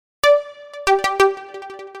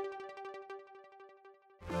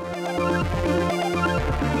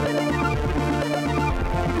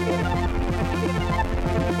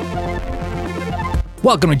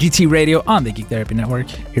Welcome to GT Radio on the Geek Therapy Network.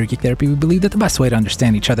 Here at Geek Therapy, we believe that the best way to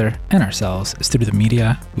understand each other and ourselves is through the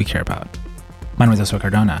media we care about. My name is Josué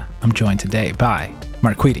Cardona. I'm joined today by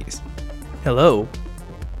Mark Quedes. Hello.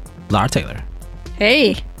 Lara Taylor.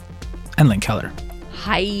 Hey. And Link Keller.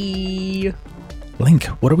 Hi. Link,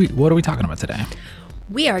 what are we talking about today?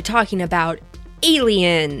 We are talking about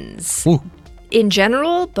aliens. Ooh. In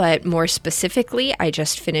general, but more specifically, I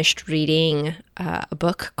just finished reading a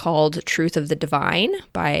book called Truth of the Divine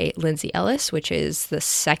by Lindsay Ellis, which is the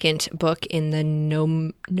second book in the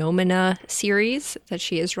Nomina series that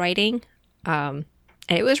she is writing. And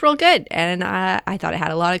it was real good. And I thought it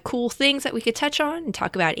had a lot of cool things that we could touch on and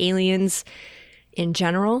talk about aliens in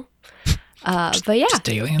general. But yeah, just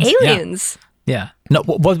aliens. Aliens. Yeah. No,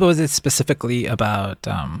 what was it specifically about,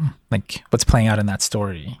 like, what's playing out in that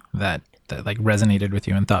story that like resonated with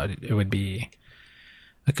you and thought it would be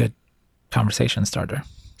a good conversation starter?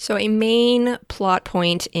 So a main plot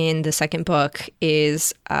point in the second book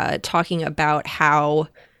is talking about how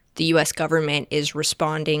the U.S. government is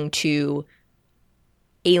responding to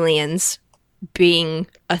aliens being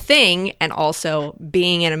a thing and also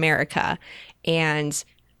being in America, and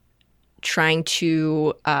trying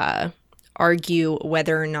to argue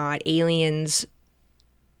whether or not aliens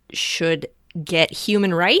should get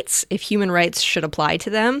human rights, if human rights should apply to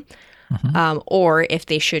them, or if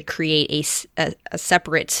they should create a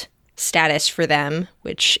separate status for them,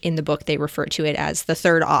 which in the book they refer to it as the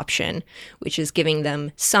third option, which is giving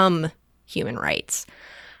them some human rights.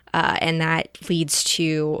 And that leads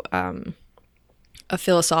to a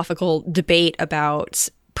philosophical debate about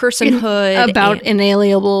personhood. About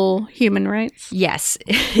inalienable human rights? Yes.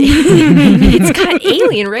 It's got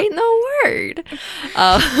alien right in the word.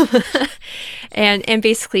 And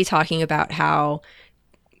basically talking about how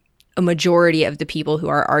a majority of the people who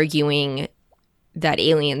are arguing that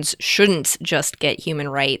aliens shouldn't just get human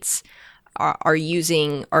rights are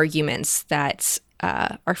using arguments that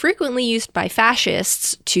are frequently used by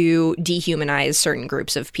fascists to dehumanize certain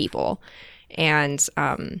groups of people. And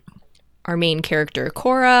our main character,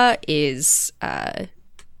 Cora, is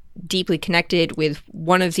deeply connected with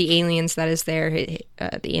one of the aliens that is there.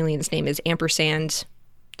 The alien's name is Ampersand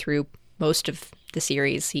through most of the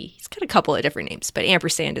series. He's got a couple of different names, but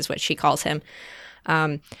Ampersand is what she calls him.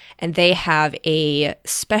 And they have a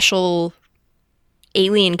special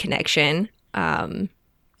alien connection that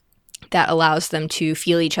allows them to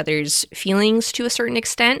feel each other's feelings to a certain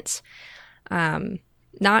extent.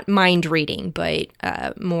 Not mind reading, but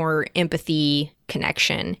more empathy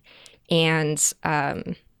connection. And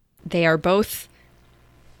they are both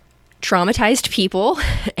traumatized people,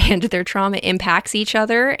 and their trauma impacts each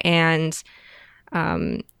other, and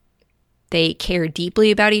they care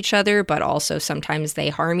deeply about each other, but also sometimes they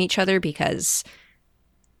harm each other because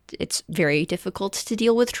it's very difficult to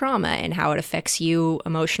deal with trauma and how it affects you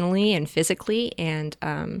emotionally and physically. And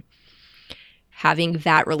having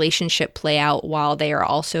that relationship play out while they are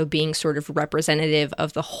also being sort of representative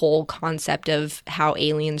of the whole concept of how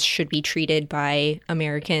aliens should be treated by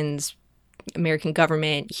Americans, American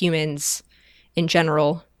government, humans in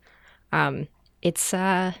general. It's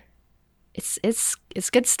good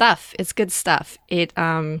stuff. It's good stuff.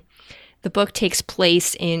 The book takes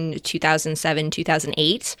place in 2007,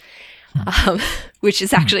 2008, which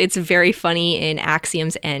is actually, it's very funny. In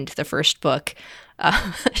Axiom's End, the first book,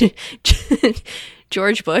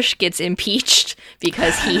 George Bush gets impeached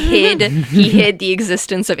because he hid the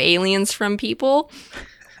existence of aliens from people.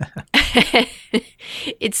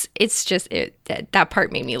 It's just that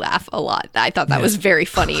part made me laugh a lot. I thought that was very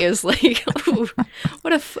funny. It was like, ooh,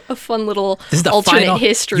 what a fun little alternate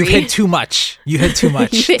history. You hid too much.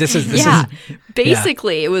 This is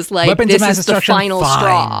basically, it was like, weapons this of mass is the final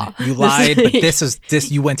straw. You lied, but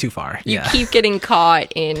this you went too far. You keep getting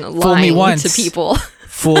caught in Fool lying me once. to people.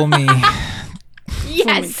 Fool me.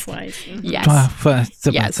 Yes. Fool me twice. Yes.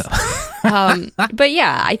 But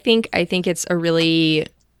yeah, I think it's a really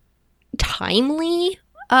timely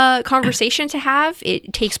conversation to have.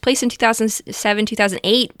 It takes place in 2007,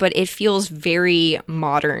 2008, but it feels very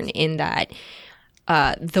modern in that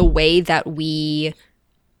the way that we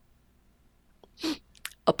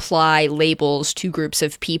apply labels to groups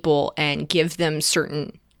of people and give them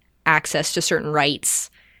certain access to certain rights,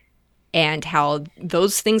 and how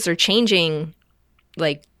those things are changing.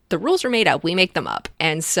 Like, the rules are made up, we make them up,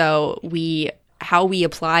 and so how we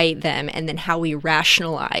apply them and then how we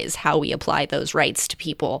rationalize how we apply those rights to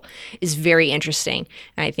people is very interesting.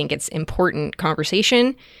 And I think it's important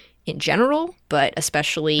conversation in general, but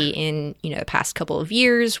especially in, the past couple of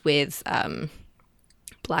years with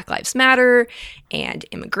Black Lives Matter and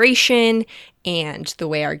immigration and the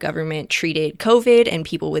way our government treated COVID and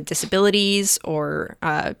people with disabilities or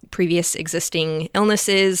previous existing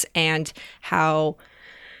illnesses, and how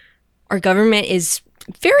our government is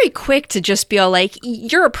very quick to just be all like,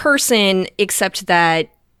 you're a person, except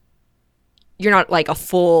that you're not like a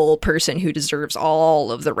full person who deserves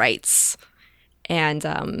all of the rights.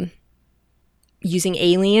 And using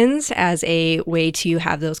aliens as a way to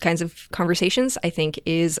have those kinds of conversations, I think,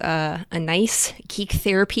 is a nice geek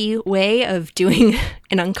therapy way of doing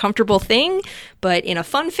an uncomfortable thing, but in a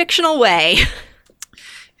fun fictional way.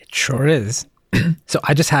 It sure is. So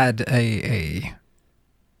I just had a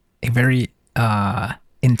very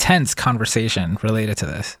intense conversation related to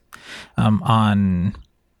this on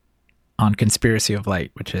Conspiracy of Light,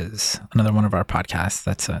 which is another one of our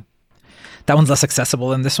podcasts. That one's less accessible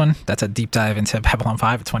than this one. That's a deep dive into Babylon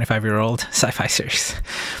 5, a 25-year-old sci-fi series.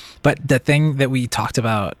 But the thing that we talked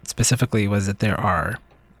about specifically was that there are,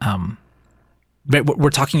 we're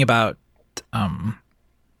talking about, right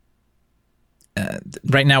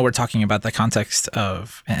now we're talking about the context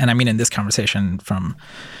of, and I mean in this conversation from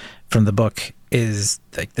the book, is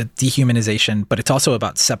like the dehumanization, but it's also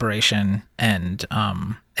about separation. And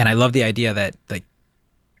I love the idea that like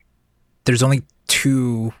there's only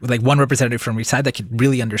two, like one representative from each side that could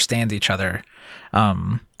really understand each other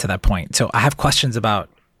to that point. So I have questions about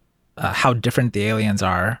how different the aliens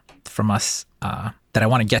are from us that I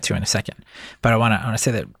want to get to in a second. But I want to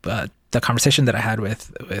say that the conversation that I had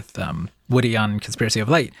with Woody on Conspiracy of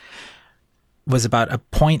Light was about a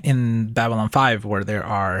point in Babylon 5 where there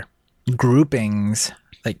are groupings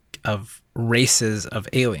like of races of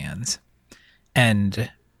aliens,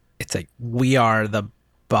 and it's like we are the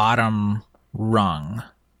bottom rung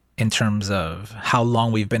in terms of how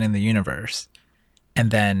long we've been in the universe, and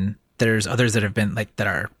then there's others that have been like that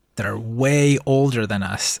are way older than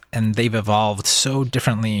us, and they've evolved so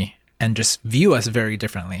differently and just view us very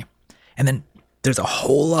differently. And then there's a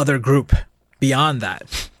whole other group beyond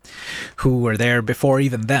that who were there before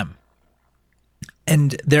even them,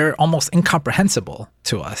 and they're almost incomprehensible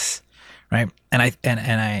to us, right? And I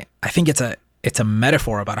think it's a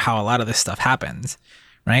metaphor about how a lot of this stuff happens,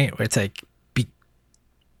 right? Where it's like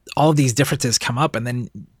all of these differences come up, and then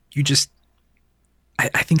you just,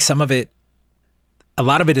 I think a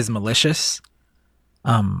lot of it is malicious,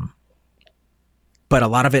 but a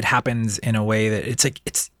lot of it happens in a way that it's like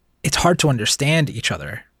it's hard to understand each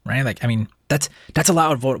other, right? Like, I mean, that's a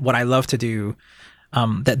lot of what I love to do,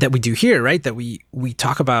 that we do here, right? That we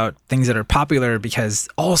talk about things that are popular because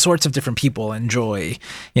all sorts of different people enjoy,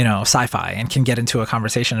 sci-fi and can get into a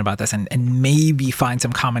conversation about this and maybe find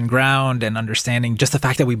some common ground and understanding. Just the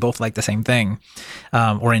fact that we both like the same thing,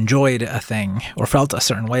 or enjoyed a thing or felt a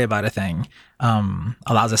certain way about a thing,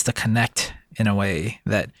 allows us to connect in a way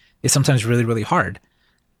that is sometimes really, really hard.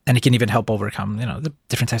 And it can even help overcome, the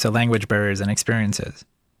different types of language barriers and experiences.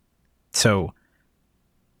 So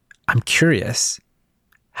I'm curious,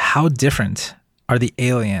 how different are the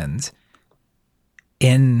aliens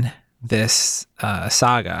in this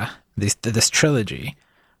saga, this trilogy,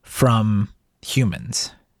 from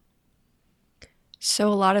humans? So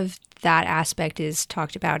a lot of that aspect is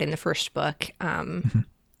talked about in the first book.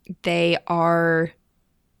 They are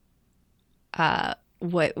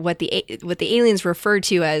what the aliens refer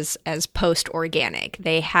to as post-organic.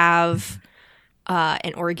 They have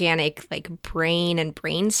an organic like brain and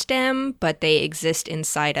brainstem, but they exist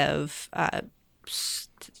inside of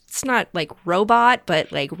it's not like robot,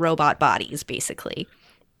 but like robot bodies, basically.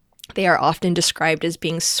 They are often described as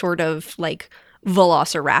being sort of like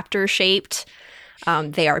velociraptor shaped.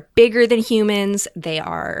 They are bigger than humans. They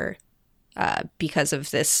are, because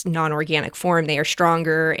of this non-organic form, they are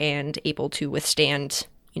stronger and able to withstand,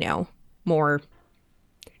 more.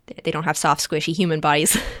 They don't have soft, squishy human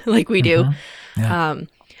bodies like we do. Yeah.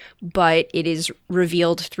 But it is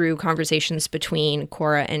revealed through conversations between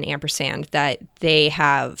Cora and Ampersand that they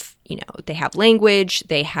have, they have language,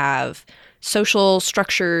 they have social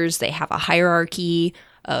structures, they have a hierarchy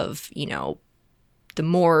of, the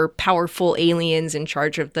more powerful aliens in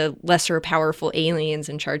charge of the lesser powerful aliens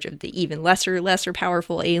in charge of the even lesser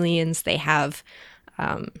powerful aliens. They have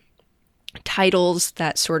titles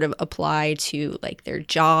that sort of apply to like their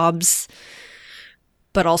jobs,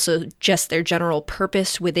 but also just their general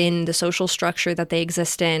purpose within the social structure that they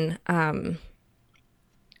exist in.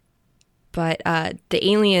 But the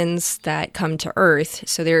aliens that come to Earth,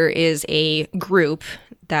 so there is a group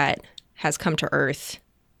that has come to Earth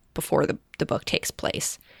before the book takes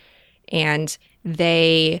place. And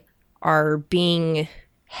they are being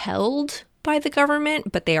held by the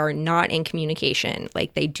government, but they are not in communication.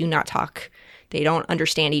 Like, they do not talk They don't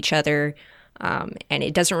understand each other. And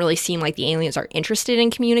it doesn't really seem like the aliens are interested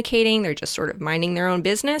in communicating. They're just sort of minding their own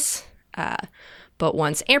business. But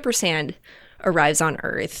once Ampersand arrives on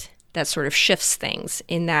Earth, that sort of shifts things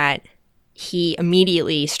in that he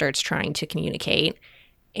immediately starts trying to communicate,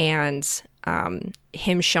 and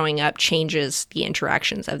him showing up changes the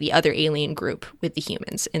interactions of the other alien group with the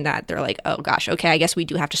humans, in that they're like, oh gosh, okay, I guess we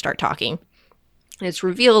do have to start talking. And it's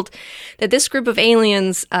revealed that this group of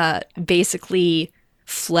aliens basically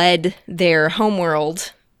fled their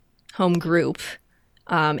homeworld, home group,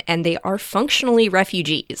 and they are functionally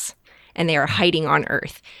refugees, and they are hiding on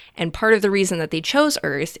Earth. And part of the reason that they chose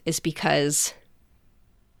Earth is because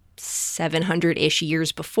 700-ish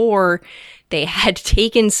years before, they had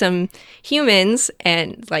taken some humans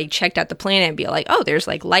and like checked out the planet and be like, oh, there's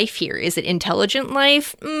like life here. Is it intelligent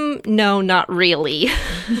life? No, not really.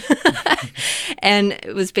 And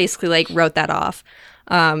it was basically like wrote that off.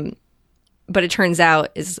 But it turns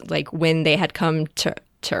out is like when they had come to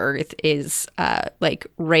Earth is like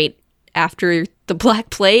right after the Black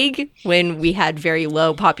Plague, when we had very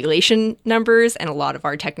low population numbers and a lot of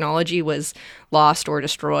our technology was lost or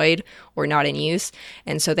destroyed or not in use.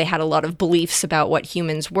 And so they had a lot of beliefs about what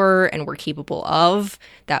humans were and were capable of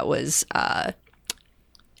that was a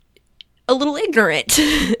little ignorant.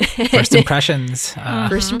 First impressions.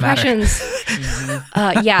 First impressions.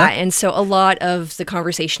 Yeah, and so a lot of the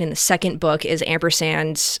conversation in the second book is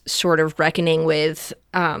Ampersand sort of reckoning with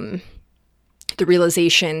the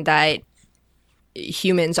realization that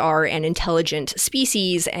humans are an intelligent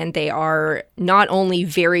species, and they are not only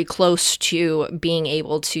very close to being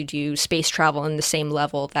able to do space travel in the same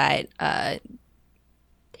level that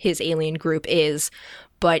his alien group is,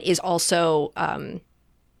 but is also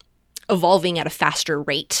evolving at a faster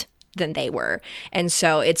rate than they were. And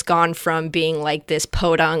so it's gone from being like this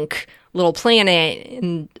podunk little planet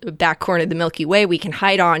in the back corner of the Milky Way we can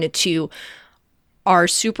hide on, to our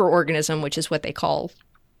superorganism, which is what they call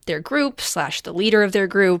their group / the leader of their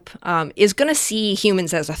group, is going to see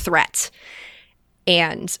humans as a threat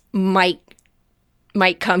and might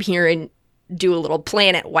come here and do a little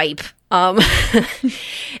planet wipe,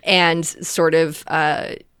 and sort of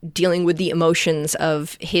dealing with the emotions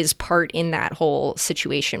of his part in that whole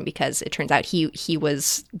situation, because it turns out he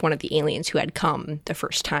was one of the aliens who had come the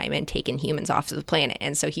first time and taken humans off of the planet.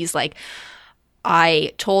 And so he's like,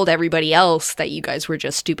 I told everybody else that you guys were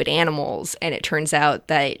just stupid animals, and it turns out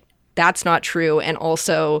that that's not true. And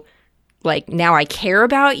also, like, now I care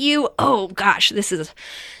about you. Oh gosh, this is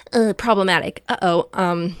problematic.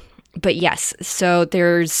 But yes, so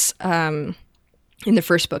there's in the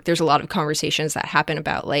first book, there's a lot of conversations that happen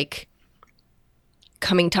about like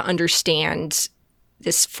coming to understand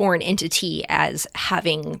this foreign entity as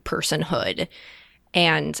having personhood,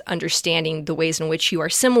 and understanding the ways in which you are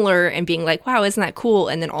similar and being like, wow, isn't that cool?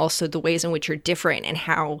 And then also the ways in which you're different, and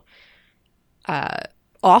how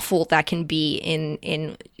awful that can be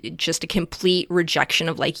in just a complete rejection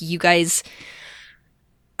of like, you guys.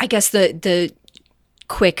 I guess the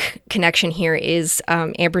quick connection here is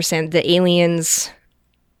Ampersand, the aliens,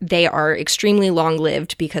 they are extremely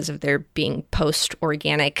long-lived because of their being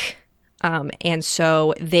post-organic, and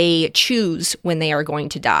so they choose when they are going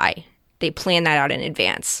to die. They plan that out in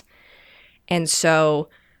advance. And so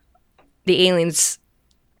the aliens,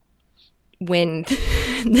 when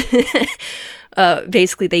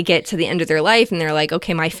basically they get to the end of their life and they're like,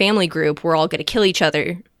 okay, my family group, we're all going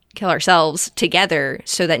to kill ourselves together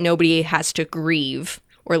so that nobody has to grieve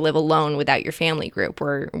or live alone without your family group.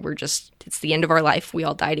 We're just, it's the end of our life. We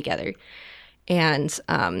all die together. And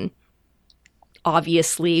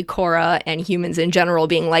obviously Cora and humans in general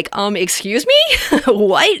being like, excuse me?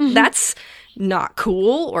 What? Mm-hmm. That's not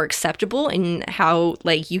cool or acceptable, and how,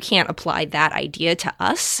 like, you can't apply that idea to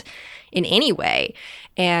us in any way.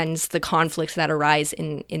 And the conflicts that arise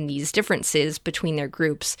in these differences between their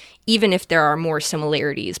groups, even if there are more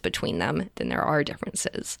similarities between them than there are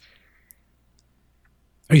differences.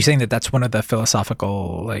 Are you saying that that's one of the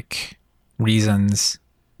philosophical, like, reasons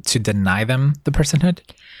to deny them the personhood?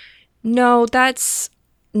 No, that's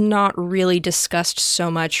not really discussed so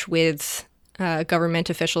much with government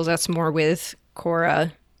officials. That's more with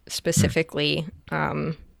Cora specifically.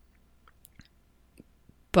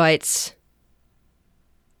 But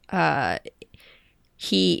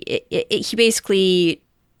he basically,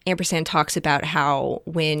 Ampersand talks about how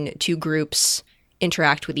when two groups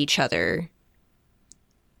interact with each other,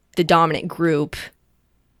 the dominant group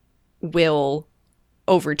will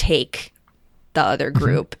overtake the other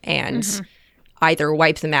group and either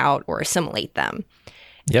wipe them out or assimilate them.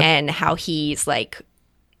 Yep. And how he's like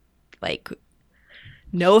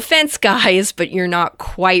no offense, guys, but you're not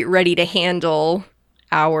quite ready to handle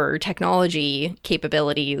our technology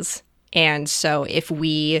capabilities. And so if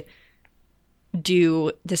we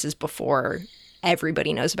do, this is before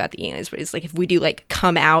everybody knows about the aliens, but it's like if we do like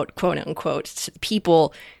come out, quote unquote, to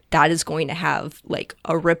people, that is going to have like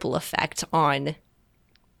a ripple effect on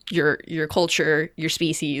your culture, your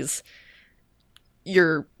species,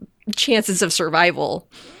 your chances of survival,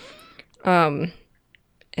 and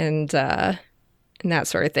that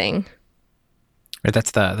sort of thing. Right,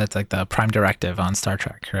 that's like the prime directive on Star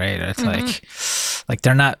Trek, right? It's like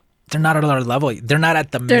they're not at our level. They're not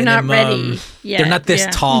at the They're minimum. not ready yet. They're not this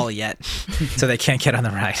tall yet, so they can't get on the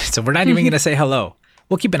ride. So we're not even going to say hello.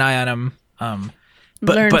 We'll keep an eye on them.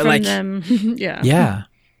 Learn but from like them. yeah,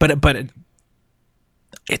 but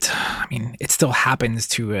it still happens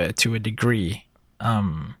to a degree.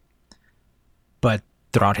 But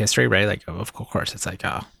throughout history, right? Like of course, it's like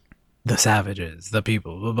the savages, the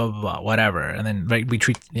people, blah blah blah, blah whatever, and then right, we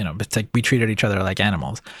treat it's like we treated each other like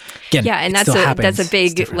animals. Again, yeah, and that's a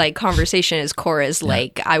big like conversation as Cora's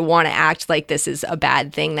like, I want to act like this is a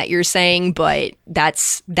bad thing that you're saying, but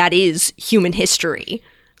that is human history.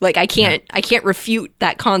 Like I can't refute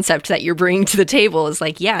that concept that you're bringing to the table. Is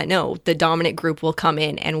like, yeah, no, the dominant group will come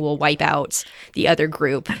in and will wipe out the other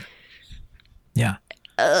group. Yeah.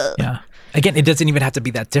 Yeah. Again, it doesn't even have to be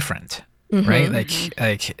that different, right?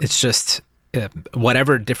 Like it's just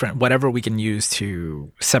whatever we can use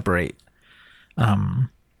to separate, to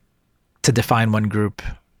define one group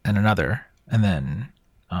and another, and then,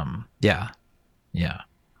 yeah.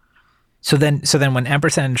 So then when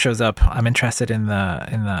Ampersand shows up, I'm interested in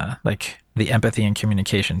the like the empathy and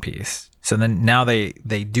communication piece. So then now they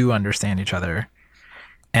do understand each other,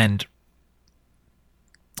 and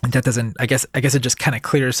that doesn't. I guess it just kind of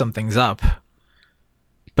clears some things up.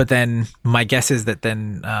 But then my guess is that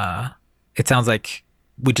then it sounds like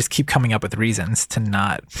we just keep coming up with reasons to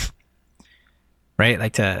not, right?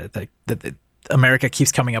 Like America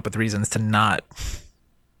keeps coming up with reasons to not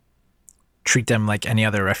treat them like any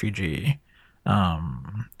other refugee that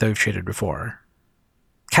we've treated before.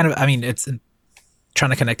 Kind of, I mean, it's trying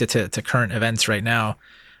to connect it to current events right now.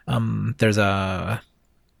 There's a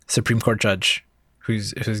Supreme Court judge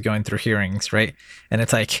who's going through hearings, right? And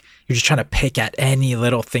it's like you're just trying to pick at any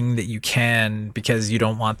little thing that you can because you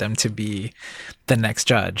don't want them to be the next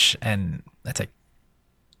judge. And it's like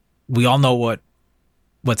we all know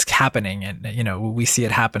what's happening, and we see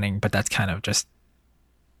it happening, but that's kind of just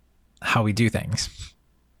how we do things.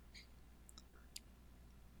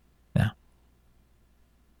 Yeah.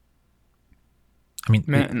 I mean,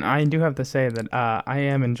 Man, I do have to say that I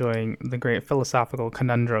am enjoying the great philosophical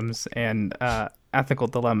conundrums and ethical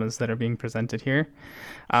dilemmas that are being presented here.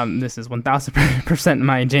 This is 1000%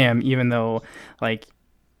 my jam, even though, like,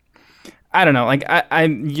 I don't know, like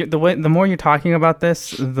the more you're talking about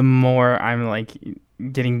this, the more I'm like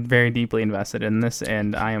getting very deeply invested in this,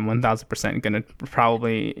 and I am 1000% going to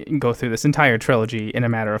probably go through this entire trilogy in a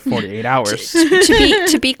matter of 48 hours.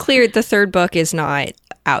 To be clear, the third book is not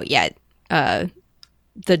out yet. The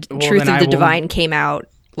Truth of the Divine came out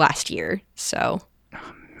last year, so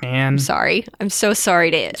man, I'm so sorry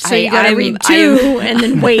to. So you gotta read two and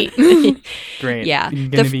then wait. Great. Yeah,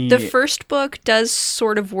 the first book does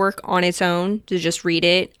sort of work on its own to just read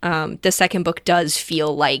it. The second book does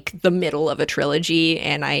feel like the middle of a trilogy,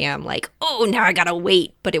 and I am like, oh, now I gotta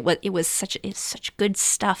wait. But it's such good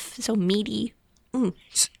stuff, so meaty.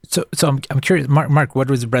 So I'm curious, Mark, what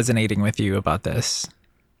was resonating with you about this?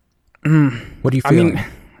 What do you feel? I mean,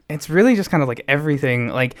 it's really just kind of like everything.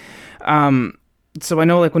 Like, so I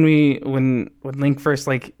know like when Link first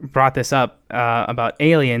like brought this up about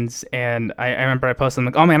aliens, and I remember I posted, I'm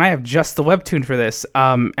like, oh man, I have just the webtoon for this.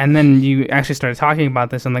 And then you actually started talking about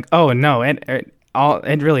this. I'm like, oh no, it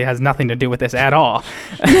really has nothing to do with this at all.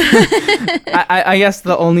 I guess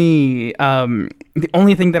the only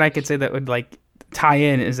thing that I could say that would like tie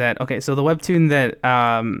in is that, okay, so the webtoon that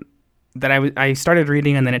I started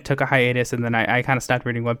reading, and then it took a hiatus, and then I kind of stopped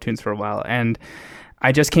reading webtoons for a while, and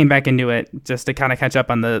I just came back into it just to kind of catch up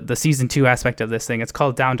on the season 2 aspect of this thing. It's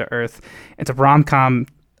called Down to Earth. It's a rom-com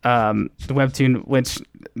webtoon, which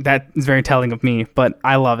that is very telling of me, but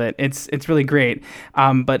I love it. It's really great.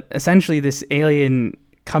 But essentially this alien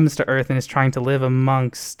comes to Earth and is trying to live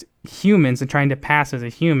amongst humans and trying to pass as a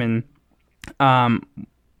human. And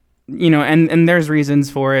there's reasons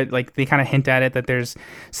for it. Like they kind of hint at it that there's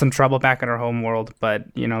some trouble back in our home world,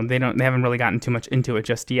 but they haven't really gotten too much into it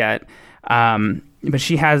just yet. But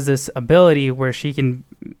she has this ability where she can,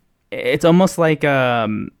 it's almost like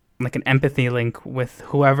an empathy link with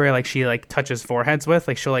whoever like she like touches foreheads with.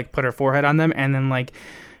 Like she'll like put her forehead on them, and then like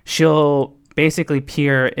she'll basically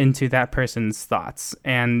peer into that person's thoughts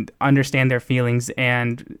and understand their feelings,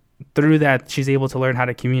 and through that she's able to learn how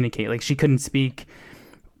to communicate. Like, she couldn't speak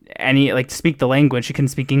speak the language, she couldn't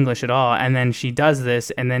speak English at all, and then she does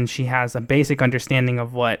this, and then she has a basic understanding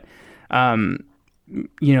of what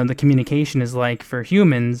the communication is like for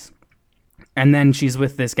humans. And then she's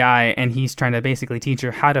with this guy, and he's trying to basically teach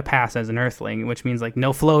her how to pass as an earthling, which means like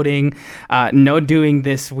no floating, no doing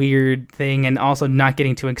this weird thing, and also not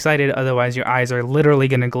getting too excited. Otherwise, your eyes are literally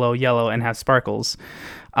going to glow yellow and have sparkles,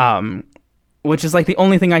 which is like the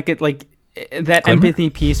only thing I could like that Glimmer? empathy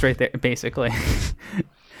piece right there, basically.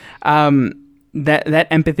 That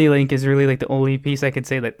empathy link is really like the only piece I could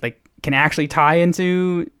say that like can actually tie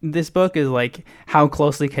into this book, is like how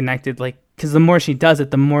closely connected, like, because the more she does it,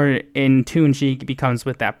 the more in tune she becomes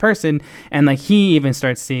with that person, and like he even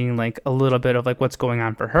starts seeing like a little bit of like what's going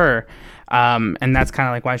on for her, and that's kind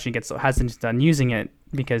of like why she gets so hesitant on using it,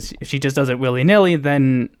 because if she just does it willy-nilly,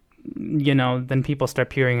 then people start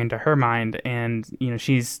peering into her mind, and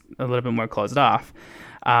she's a little bit more closed off.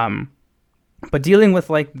 But dealing with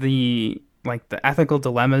like the ethical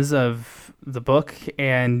dilemmas of the book,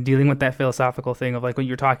 and dealing with that philosophical thing of like what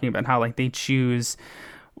you're talking about, how like they choose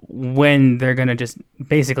when they're gonna just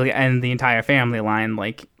basically end the entire family line,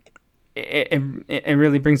 like it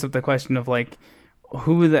really brings up the question of like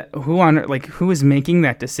who is making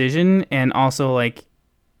that decision, and also like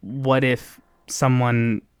what if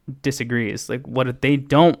someone disagrees, like what if they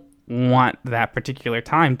don't want that particular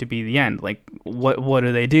time to be the end, like what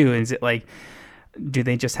do they do? Is it like, do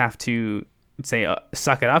they just have to say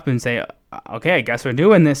suck it up and say, okay, I guess we're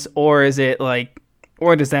doing this, or is it like,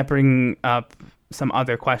 or does that bring up some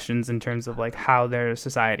other questions in terms of like how their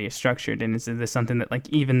society is structured, and is this something that like,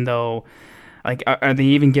 even though like are they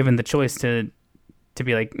even given the choice to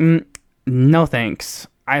be like, no thanks,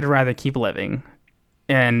 I'd rather keep living,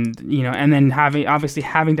 and and then having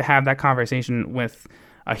to have that conversation with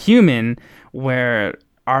a human where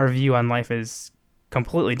our view on life is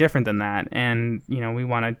completely different than that, and we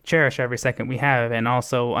want to cherish every second we have, and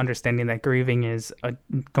also understanding that grieving is a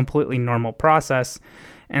completely normal process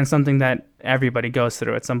and something that everybody goes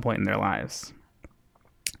through at some point in their lives.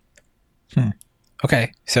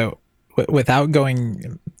 Okay, so without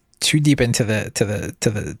going too deep into the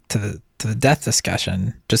death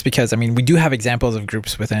discussion, just because we do have examples of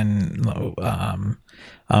groups within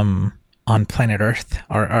on planet Earth,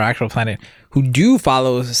 our actual planet, who do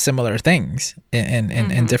follow similar things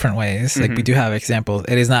in different ways. Like we do have examples.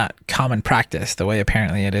 It is not common practice the way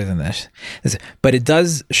apparently it is in this, but it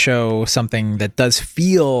does show something that does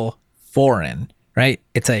feel foreign, right?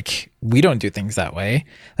 It's like, we don't do things that way.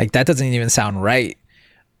 Like that doesn't even sound right.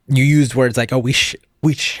 You used words like, oh, we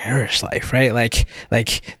cherish life, right? Like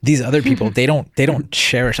these other people, they don't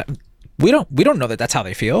cherish. We don't know that that's how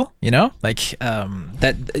they feel, like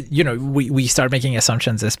we start making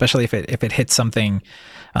assumptions, especially if it hits something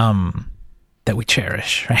that we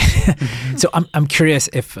cherish, right? So I'm curious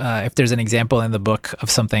if there's an example in the book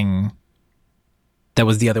of something that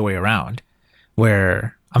was the other way around,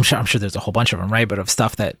 where I'm sure there's a whole bunch of them, right? But of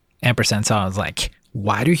stuff that Ampersand saw was like,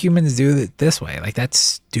 why do humans do it this way? Like that's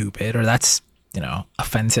stupid, or that's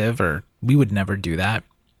offensive, or we would never do that.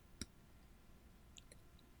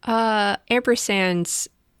 Ampersand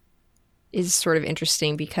is sort of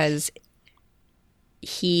interesting because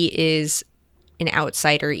he is an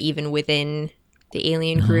outsider even within the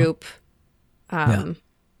alien group. The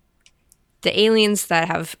aliens that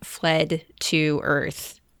have fled to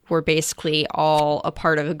Earth were basically all a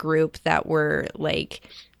part of a group that were like,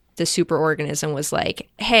 the superorganism was like,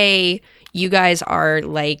 hey, you guys are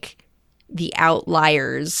like the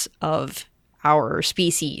outliers of our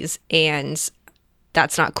species, and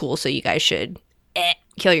that's not cool, so you guys should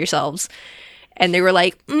kill yourselves. And they were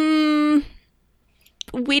like, we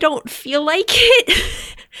don't feel like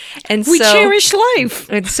it. And we cherish life.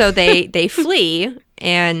 And so they flee,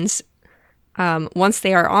 and once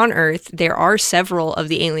they are on Earth, there are several of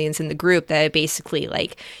the aliens in the group that are basically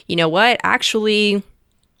like, you know what, actually,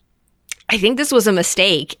 I think this was a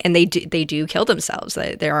mistake, and they do kill themselves.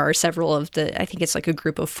 There are several of I think it's like a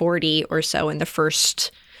group of 40 or so in the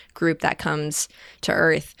first group that comes to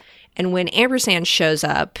Earth. And when Ampersand shows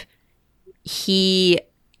up, he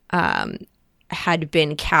had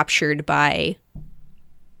been captured by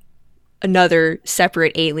another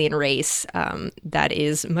separate alien race that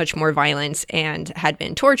is much more violent, and had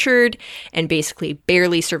been tortured and basically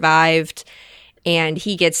barely survived. And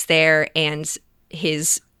he gets there, and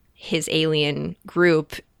his alien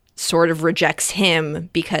group sort of rejects him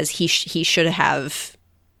because he should have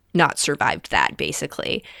not survived that,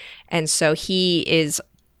 basically. And so he is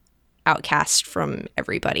outcast from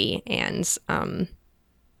everybody. And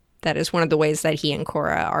that is one of the ways that he and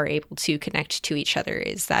Korra are able to connect to each other,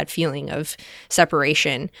 is that feeling of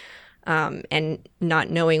separation, and not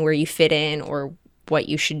knowing where you fit in or what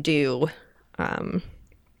you should do.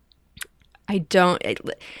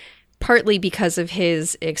 Partly because of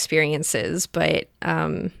his experiences, but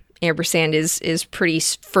Ampersand is pretty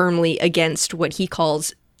firmly against what he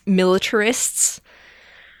calls militarists,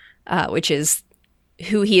 which is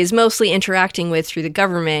who he is mostly interacting with through the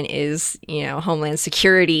government, is, Homeland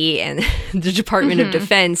Security and the Department of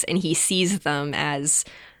Defense, and he sees them as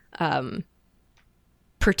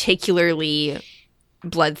particularly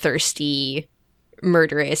bloodthirsty,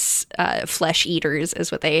 murderous flesh eaters,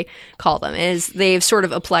 is what they call them. Is they've sort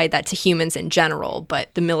of applied that to humans in general,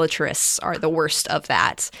 but the militarists are the worst of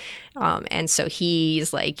that. And so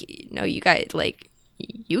he's like, no, you guys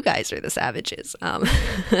are the savages.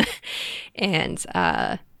 And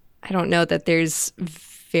I don't know that there's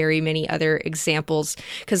very many other examples,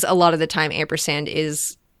 because a lot of the time Ampersand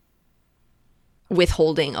is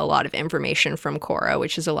withholding a lot of information from Korra,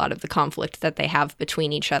 which is a lot of the conflict that they have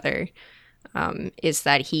between each other, is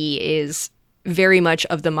that he is very much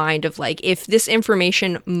of the mind of like, if this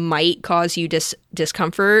information might cause you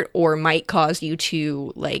discomfort or might cause you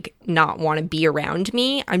to like not want to be around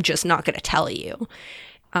me, I'm just not going to tell you.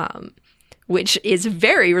 Which is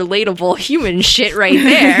very relatable human shit right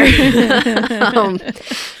there.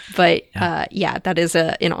 But that is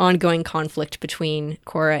an ongoing conflict between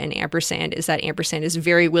Korra and Ampersand, is that Ampersand is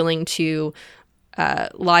very willing to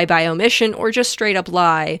lie by omission or just straight up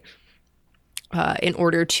lie in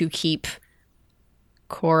order to keep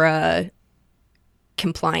Korra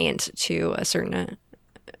compliant to a certain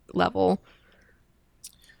level.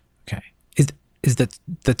 Okay. Is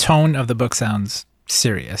the tone of the book sounds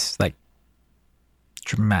serious, like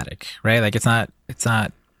dramatic, right? Like it's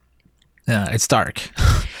dark.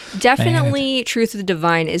 Definitely Truth of the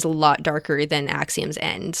Divine is a lot darker than Axiom's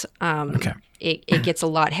End. Okay. It gets a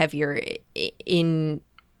lot heavier, in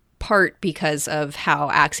part because of how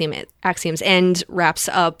Axiom's End wraps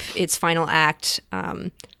up its final act.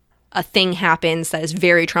 A thing happens that is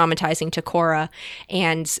very traumatizing to Korra,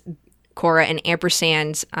 and Korra and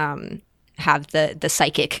Ampersand have the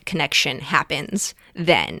psychic connection happens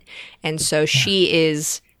then. And so she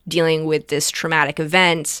is dealing with this traumatic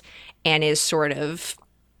event and is sort of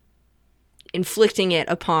inflicting it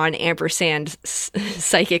upon Ampersand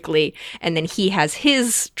psychically. And then he has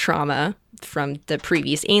his trauma from the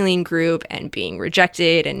previous alien group and being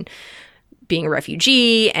rejected and being a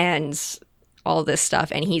refugee and all this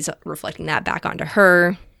stuff. And he's reflecting that back onto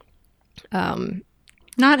her.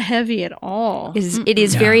 Not heavy at all. It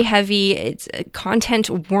is very heavy. It's a content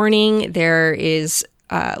warning. There is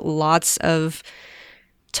lots of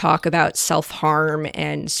talk about self-harm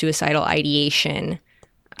and suicidal ideation.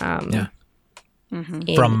 From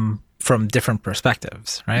different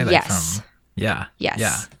perspectives, right? Like yes.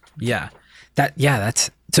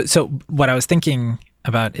 That's so what I was thinking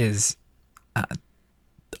about is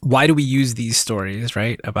why do we use these stories,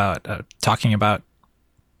 right? About talking about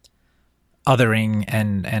othering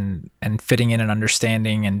and fitting in and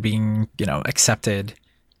understanding and being, accepted,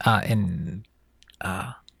 which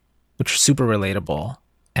are super relatable,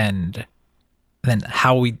 and then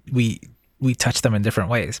how we touch them in different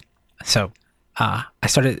ways. So I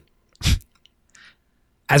started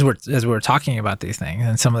as we're talking about these things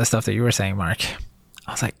and some of the stuff that you were saying, Mark,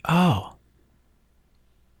 I was like, oh,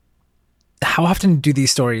 how often do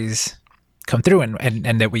these stories come through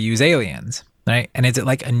and that we use aliens? Right. And is it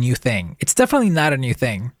like a new thing? It's definitely not a new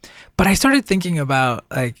thing. But I started thinking about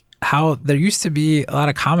like how there used to be a lot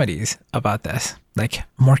of comedies about this, like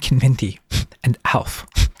Mork and Mindy and Alf.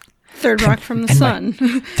 Third Rock from the Sun.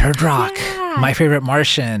 Third Rock. Yeah. My Favorite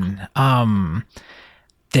Martian.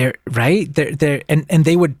 They're right. They're and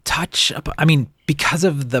they would touch up, I mean, because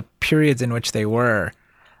of the periods in which they were,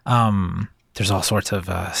 there's all sorts of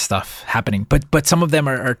stuff happening. But some of them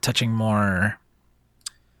are touching more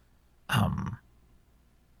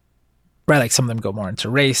right, like some of them go more into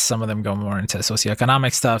race, some of them go more into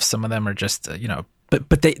socioeconomic stuff, some of them are just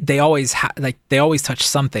but they always they always touch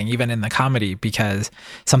something, even in the comedy, because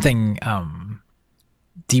something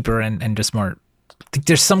deeper and just more,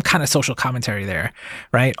 there's some kind of social commentary there,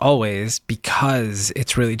 right? Always, because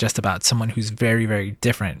it's really just about someone who's very, very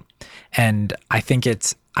different. And I think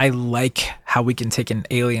I like how we can take an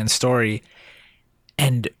alien story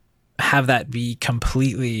and have that be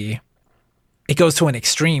completely, it goes to an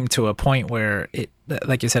extreme, to a point where it,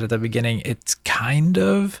 like you said at the beginning, it's kind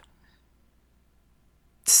of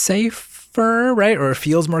safer, right? Or it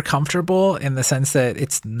feels more comfortable in the sense that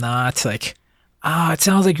it's not like it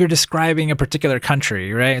sounds like you're describing a particular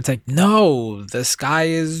country, right? It's like, no, the sky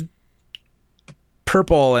is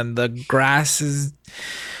purple and the grass is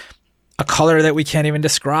a color that we can't even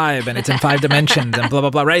describe, and it's in 5 dimensions, and blah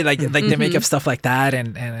blah blah, right? Like they make up stuff like that,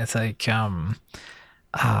 and it's like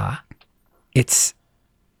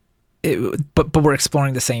but we're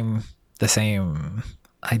exploring the same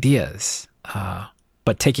ideas,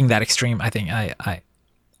 but taking that extreme. I think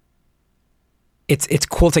it's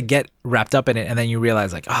cool to get wrapped up in it, and then you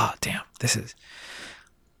realize like, oh damn,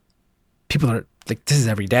 people are like, this is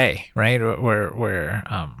every day, right? We're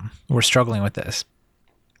struggling with this.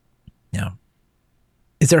 Yeah.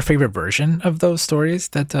 Is there a favorite version of those stories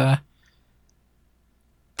that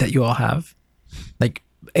you all have? Like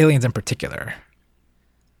Aliens in particular.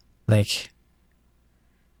 Like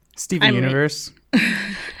Steven Universe.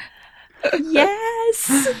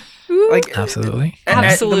 Yes. Like absolutely.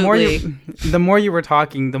 Absolutely. The more you were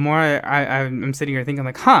talking, the more I'm sitting here thinking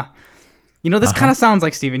like, huh, this kind of sounds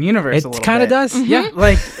like Steven Universe a little bit. It kind of does. Yeah.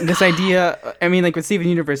 Like this idea, I mean, like with Steven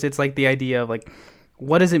Universe, it's like the idea of like,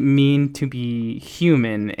 what does it mean to be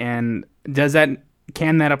human? And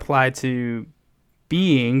can that apply to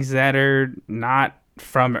beings that are not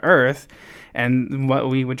from Earth and what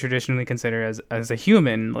we would traditionally consider as a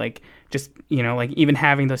human, like just, like even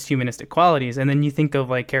having those humanistic qualities. And then you think of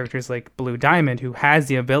like characters like Blue Diamond, who has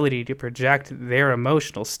the ability to project their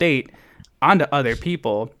emotional state onto other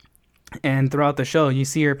people. And throughout the show, you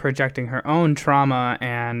see her projecting her own trauma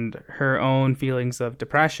and her own feelings of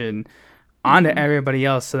depression onto everybody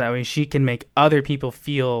else, so that way she can make other people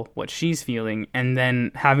feel what she's feeling, and then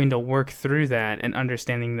having to work through that and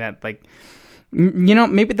understanding that, like,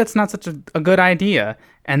 maybe that's not such a good idea,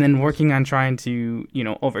 and then working on trying to,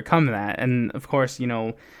 overcome that. And of course,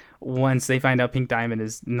 once they find out Pink Diamond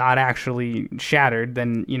is not actually shattered,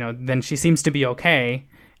 then, then she seems to be okay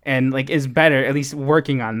and like is better, at least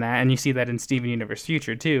working on that. And you see that in Steven Universe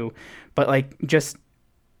Future too. But like just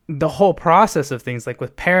the whole process of things, like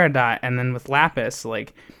with Peridot and then with Lapis,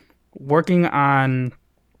 like working on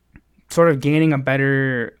sort of gaining a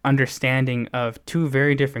better understanding of 2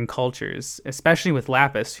 very different cultures, especially with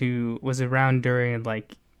Lapis, who was around during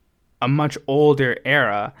like a much older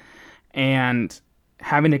era, and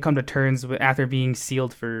having to come to terms with after being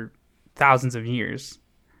sealed for thousands of years.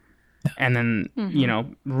 And then,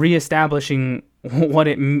 reestablishing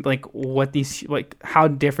how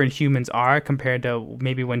different humans are compared to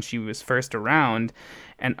maybe when she was first around.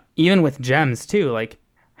 And even with Gems too, like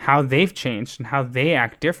how they've changed and how they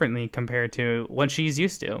act differently compared to what she's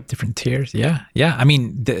used to. Different tiers. Yeah. Yeah. I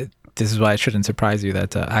mean, this is why it shouldn't surprise you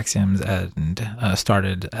that Axioms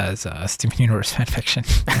started as Steven Universe fan fiction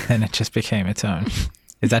and it just became its own.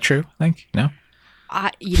 Is that true? Like, no? I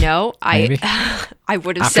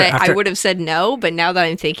would have said no, but now that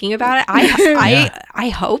I'm thinking about it, I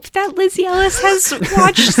hope that Lizzie Ellis has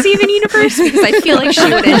watched Steven Universe, because I feel like she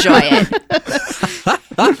would enjoy it.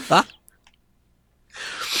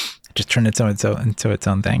 Just turned into its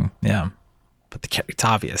own thing. Yeah, but it's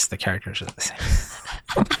obvious the characters are the same.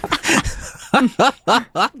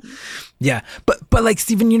 Yeah, but like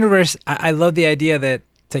Steven Universe, I love the idea that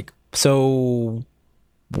it's like, so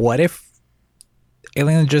what if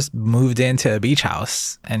aliens just moved into a beach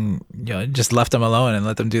house and just left them alone and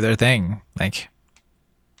let them do their thing? Like,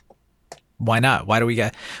 why not? Why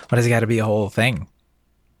does it got to be a whole thing?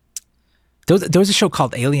 There was a show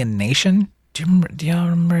called Alien Nation. Do you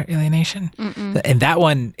remember Alien Nation? And that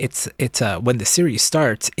one, it's when the series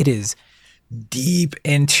starts, it is deep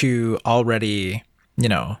into already,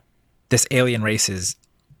 this alien race is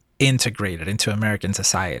integrated into American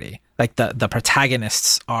society. Like the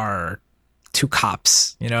protagonists are 2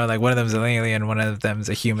 cops, like one of them's an alien, one of them's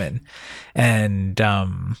a human. And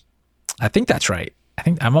I think that's right.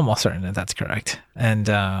 I'm almost certain that that's correct. And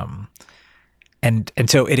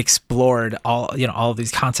so it explored all of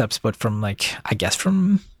these concepts, but from like, I guess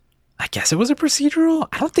it was a procedural.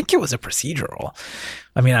 I don't think it was a procedural.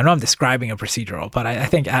 I mean, I know I'm describing a procedural, but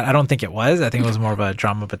I don't think it was. I think it was more of a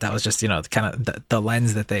drama, but that was just, kind of the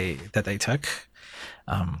lens that they took.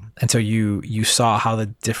 And so you saw how the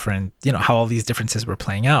different, how all these differences were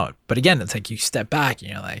playing out. But again, it's like you step back and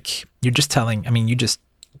you're like, you're just telling, I mean, you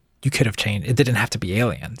could have changed. It didn't have to be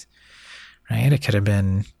aliens, right? It could have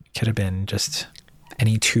been just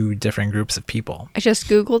any 2 different groups of people. I just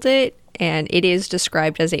Googled it, and it is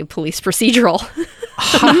described as a police procedural.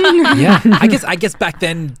 Yeah, I guess back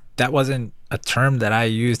then that wasn't a term that I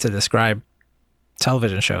used to describe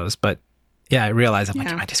television shows, but yeah, I realized like,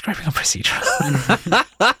 am I describing a procedural?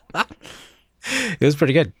 It was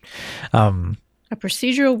pretty good. A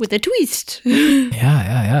procedural with a twist.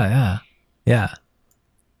 Yeah.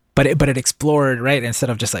 but it explored, right, instead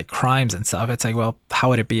of just like crimes and stuff. It's like, well, how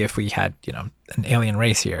would it be if we had, an alien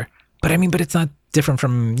race here? But I mean, but it's not different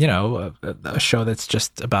from, a show that's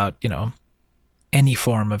just about, any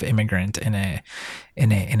form of immigrant in a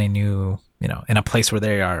new, in a place where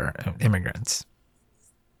they are immigrants.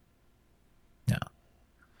 Yeah.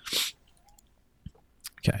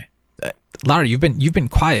 Okay. Lara, you've been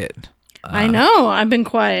quiet. I know. I've been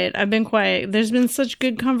quiet. There's been such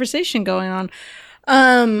good conversation going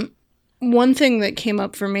on. One thing that came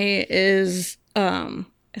up for me is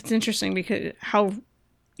it's interesting because how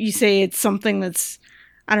you say it's something that's,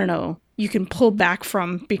 I don't know, you can pull back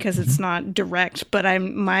from because it's not direct. But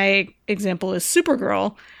my example is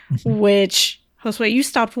Supergirl, which, Josue, you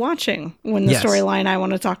stopped watching when the storyline I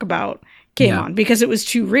want to talk about came on because it was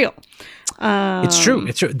too real. It's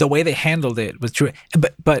true. The way they handled it was true.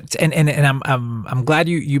 But I'm glad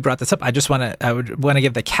you brought this up. I would want to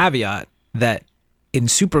give the caveat that in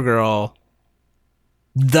Supergirl,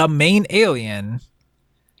 the main alien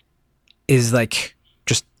is like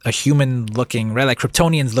just a human looking, right? Like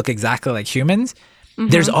Kryptonians look exactly like humans.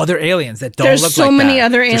 There's other aliens that don't look like that. There's so many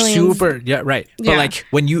other aliens. Yeah, right. But like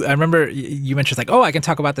I remember you mentioned like, oh, I can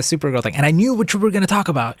talk about the Supergirl thing. And I knew what you were going to talk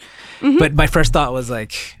about. But my first thought was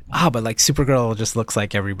like, but like Supergirl just looks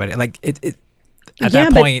like everybody. Like at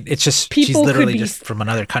that point, it's just, she's literally just from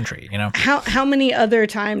another country, How many other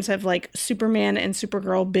times have like Superman and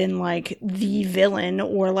Supergirl been like the villain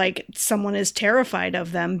or like someone is terrified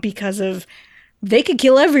of them because of they could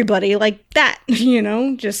kill everybody like that,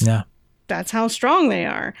 just... Yeah. That's how strong they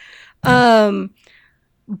are. But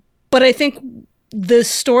I think the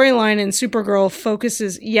storyline in Supergirl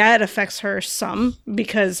focuses, it affects her some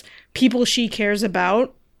because people she cares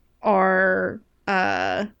about are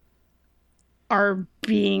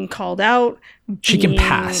being called out. She can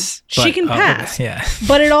pass. She can pass. Yeah.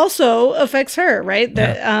 But it also affects her, right?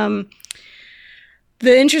 The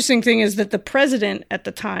interesting thing is that the president at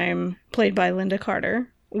the time, played by Linda Carter,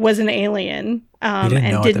 was an alien. We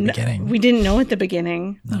didn't know at the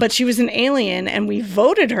beginning. No. But she was an alien, and we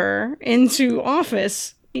voted her into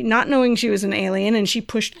office not knowing she was an alien, and she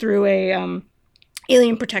pushed through a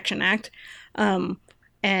Alien Protection Act, and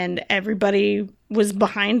everybody was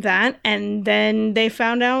behind that. And then they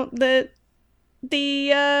found out that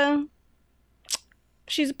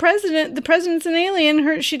she's a president. The president's an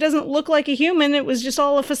alien. She doesn't look like a human. It was just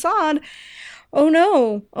all a facade. Oh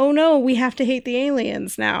no, we have to hate the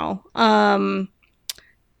aliens now.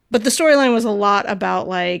 But the storyline was a lot about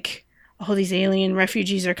like, these alien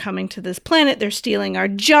refugees are coming to this planet. They're stealing our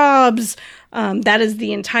jobs. That is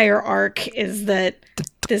the entire arc, is that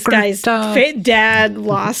this guy's dad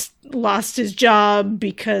lost his job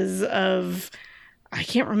because of, I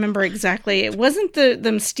can't remember exactly. It wasn't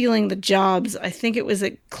them stealing the jobs. I think it was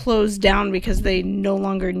it closed down because they no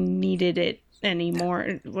longer needed it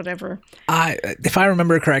anymore, whatever. If I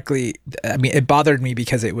remember correctly, I mean, it bothered me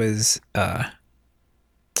because it was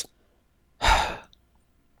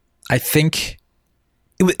I think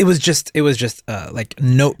it was just like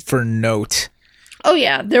note for note. Oh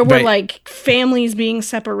yeah, there were like families being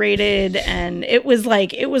separated, and it was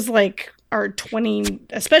like our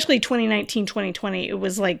especially 2019, 2020. It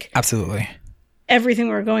was like absolutely everything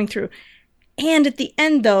we were going through. And at the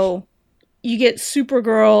end, though, you get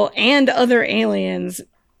Supergirl and other aliens.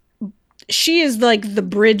 She is like the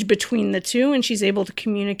bridge between the two, and she's able to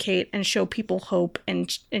communicate and show people hope and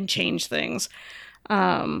change things.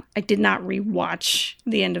 I did not rewatch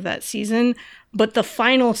the end of that season, but the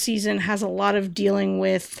final season has a lot of dealing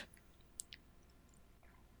with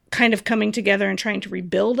kind of coming together and trying to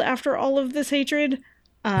rebuild after all of this hatred.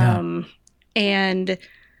 And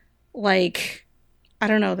like, I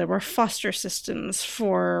don't know, there were foster systems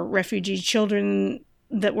for refugee children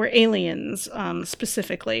that were aliens,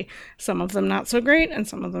 specifically. Some of them not so great, and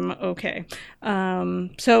some of them okay.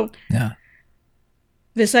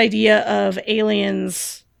 This idea of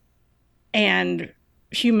aliens and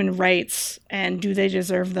human rights and do they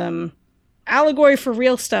deserve them? Allegory for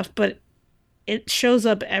real stuff, but it shows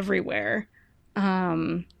up everywhere.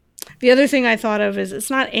 The other thing I thought of is it's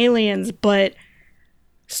not aliens, but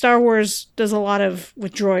Star Wars does a lot of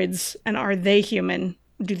with droids, and are they human?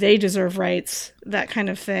 Do they deserve rights? That kind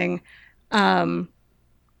of thing.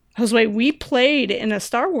 Josue, we played in a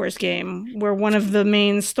Star Wars game where one of the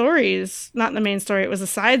main stories, not the main story, it was a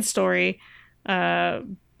side story, but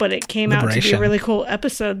it came out to be a really cool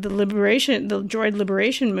episode, the droid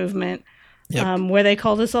liberation movement, where they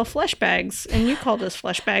called us all flesh bags, and you called us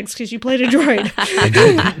flesh bags because you played a droid.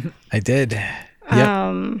 I did.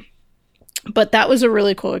 Yep. But that was a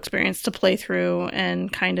really cool experience to play through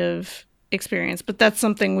and kind of experience, but that's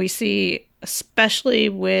something we see especially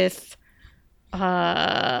with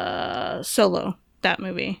Solo, that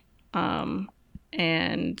movie, and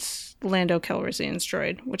Lando Calrissian's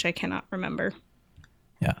droid, which I cannot remember.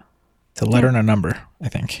 Yeah, it's a letter and a number, I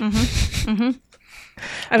think.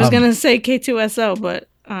 I was gonna say K2SO, but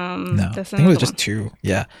no, that's I think it was another just one. 2.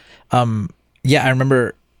 Yeah, yeah, I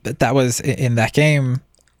remember that was in that game.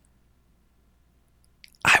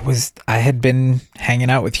 I had been hanging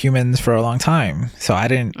out with humans for a long time, so I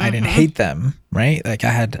didn't hate them, right? Like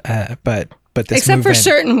I had, but this Except for movement,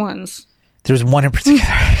 certain ones. there's one in particular.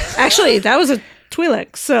 Actually, that was a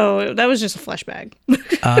Twi'lek, so that was just a flesh bag.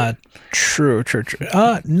 True.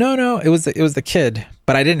 No, it was the kid,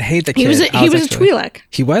 but I didn't hate the kid. He was a Twi'lek.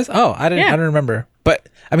 He was? Oh, I Yeah. don't remember. But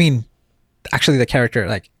I mean, actually the character,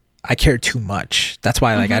 like I cared too much. That's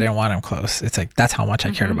why like I didn't want him close. It's like that's how much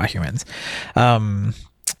I cared about humans.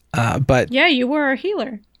 But Yeah, you were a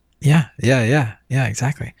healer. yeah,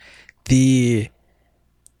 exactly. This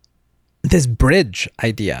bridge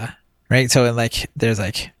idea, right? So like there's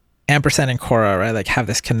like Ampersand and Korra, right? Like have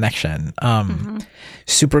this connection.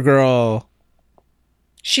 Supergirl,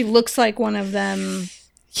 She looks like one of them.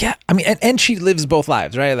 yeah, I mean, and she lives both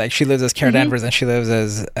lives, right? Like she lives as Kara Danvers and she lives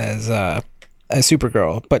as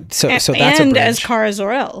Supergirl. But so that's a and bridge. as Kara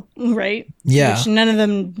Zor-El, right? Yeah. Which none of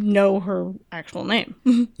them know her actual name.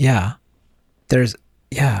 Yeah.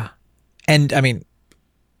 And I mean,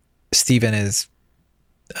 Steven is,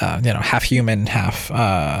 half human, half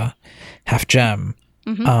gem.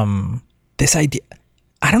 This idea,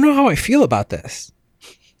 I don't know how I feel about this.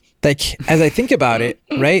 Like, as I think about it,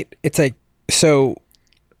 right? It's like, so,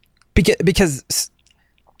 because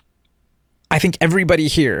I think everybody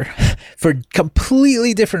here, for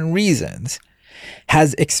completely different reasons,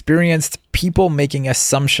 has experienced people making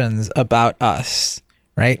assumptions about us,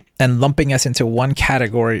 right? And lumping us into one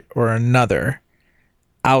category or another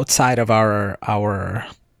outside of our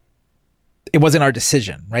it wasn't our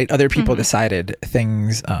decision, right? Other people decided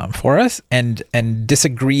things for us and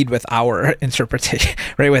disagreed with our interpretation,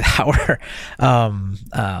 right? With our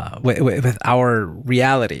with our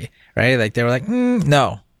reality, right? Like they were like,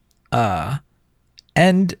 no,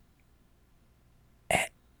 and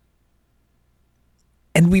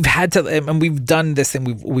we've had to, and we've done this,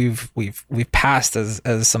 and we've passed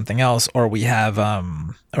as something else, or we have,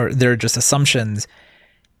 or they're just assumptions,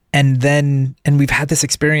 and we've had this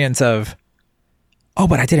experience of, oh,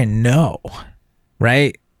 but I didn't know,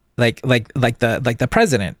 right? Like the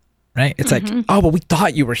president, right? It's like, oh, but we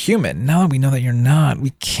thought you were human. Now that we know that you're not,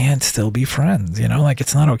 we can't still be friends, like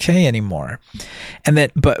it's not okay anymore. And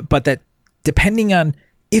that, but that depending on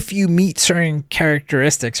if you meet certain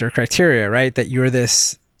characteristics or criteria, right? That you're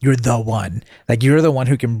the one, like you're the one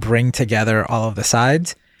who can bring together all of the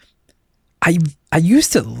sides. I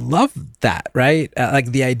used to love that, right?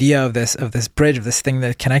 Like the idea of this bridge, of this thing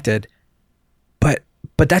that connected.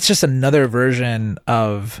 But that's just another version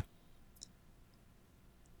of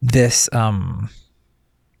this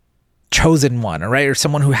chosen one, right? Or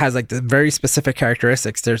someone who has like the very specific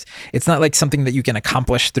characteristics. It's not like something that you can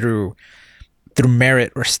accomplish through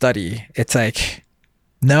merit or study. It's like,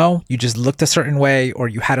 no, you just looked a certain way, or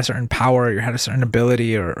you had a certain power, or you had a certain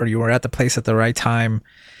ability, or you were at the place at the right time.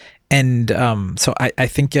 And so I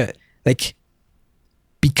think like,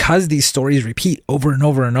 because these stories repeat over and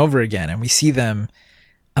over and over again, and we see them,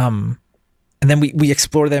 and then we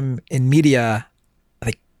explore them in media,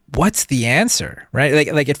 like what's the answer,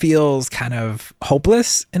 right? Like it feels kind of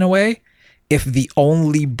hopeless in a way if the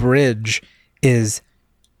only bridge is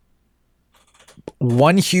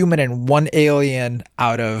one human and one alien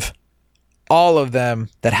out of all of them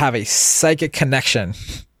that have a psychic connection,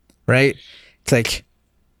 right? It's like,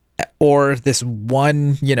 or this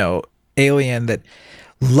one, alien that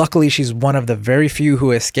luckily she's one of the very few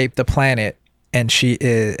who escaped the planet, and she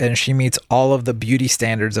meets all of the beauty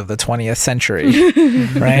standards of the 20th century,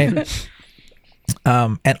 right?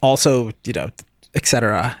 And also,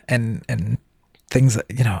 etc. And things that,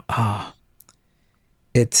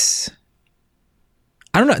 it's,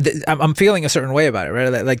 I don't know. I'm feeling a certain way about it,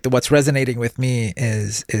 right? Like what's resonating with me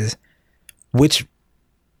is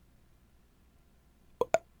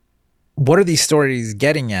what are these stories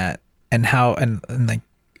getting at, and how, and like,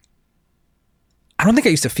 I don't think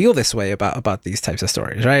I used to feel this way about these types of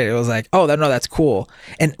stories, right? It was like, oh, no, that's cool.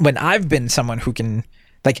 And when I've been someone who can,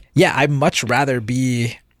 like, yeah, I'd much rather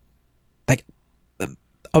be like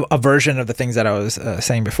a version of the things that I was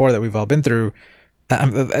saying before that we've all been through,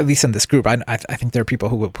 at least in this group. I think there are people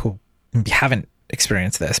who haven't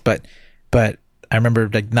experienced this, but I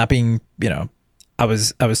remember like not being, I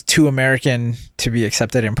was too American to be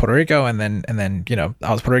accepted in Puerto Rico, and then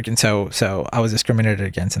I was Puerto Rican, so I was discriminated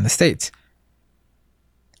against in the States.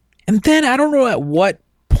 And then I don't know at what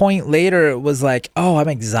point later it was like, oh, I'm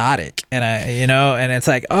exotic, and and it's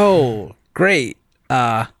like, oh, great,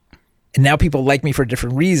 and now people like me for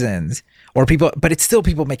different reasons, but it's still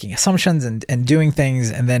people making assumptions and doing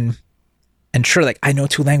things, and sure, like I know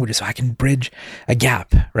 2 languages, so I can bridge a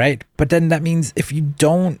gap, right? But then that means if you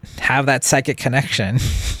don't have that psychic connection,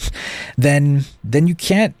 then you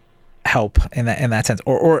can't help in that sense.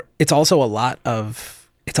 Or it's also a lot of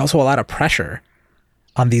pressure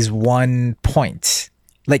on these one points.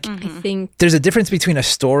 Like I think there's a difference between a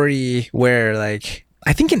story where, like,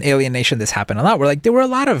 I think in Alien Nation this happened a lot, where like there were a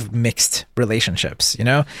lot of mixed relationships,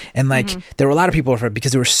 and like there were a lot of people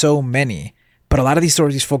because there were so many. But a lot of these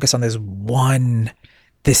stories focus on this one.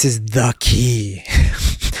 This is the key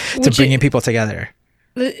to bringing people together.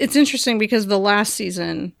 It's interesting because the last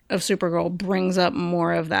season of Supergirl brings up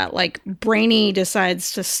more of that. Like Brainy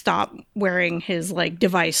decides to stop wearing his like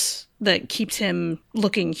device that keeps him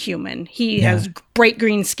looking human. He has bright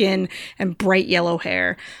green skin and bright yellow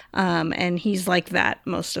hair, and he's like that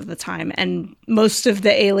most of the time. And most of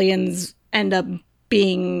the aliens end up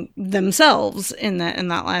being themselves in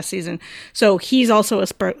that last season. So he's also a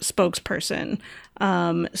spokesperson.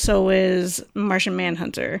 So is Martian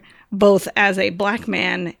Manhunter, both as a black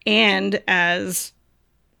man and as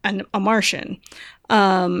a Martian.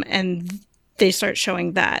 And they start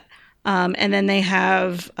showing that. And then they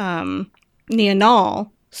have Nia Nal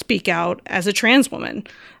speak out as a trans woman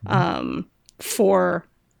for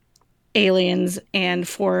aliens and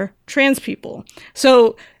for trans people.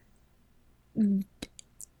 So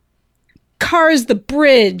Kara's the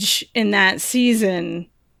bridge in that season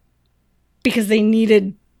because they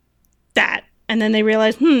needed that, and then they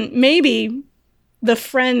realized maybe the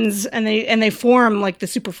friends, and they form like the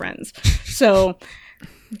Super Friends. So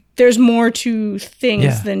there's more to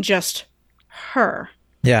things than just her.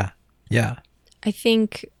 Yeah I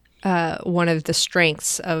think one of the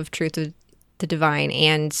strengths of Truth of the Divine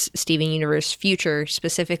and Steven Universe Future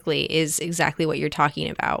specifically is exactly what you're talking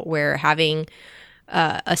about, where having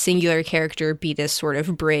a singular character be this sort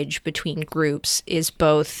of bridge between groups is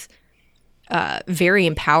both very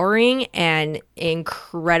empowering and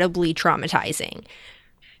incredibly traumatizing,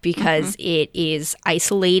 because it is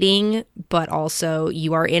isolating, but also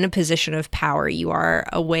you are in a position of power. You are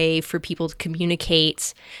a way for people to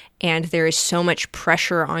communicate, and there is so much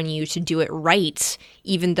pressure on you to do it right,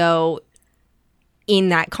 even though in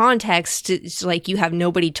that context, it's like you have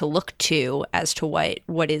nobody to look to as to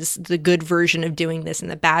what is the good version of doing this and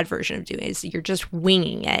the bad version of doing it. You're just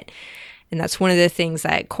winging it. And that's one of the things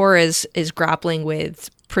that Cora is grappling with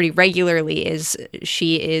pretty regularly. Is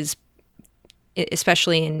she is,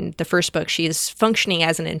 especially in the first book, she is functioning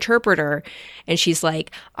as an interpreter, and she's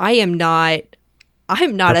like, I'm not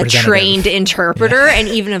a trained interpreter, and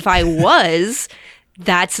even if I was,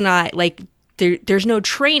 that's not like there's no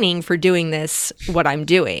training for doing this, what I'm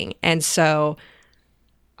doing. And so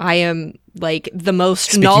I am like the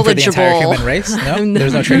most Speaking knowledgeable for the entire human race. No,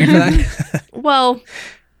 there's no training for that. Well,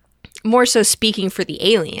 more so speaking for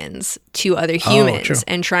the aliens to other humans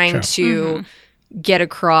and trying to get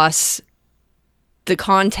across the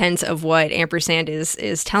content of what Ampersand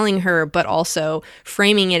is telling her, but also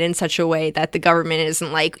framing it in such a way that the government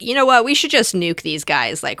isn't like, you know what, we should just nuke these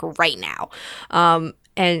guys like right now.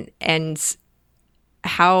 And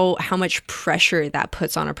how much pressure that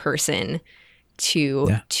puts on a person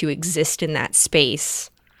to exist in that space.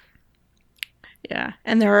 Yeah,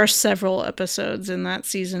 and there are several episodes in that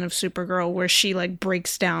season of Supergirl where she like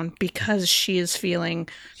breaks down because she is feeling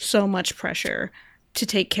so much pressure to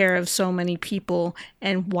take care of so many people,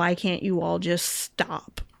 and why can't you all just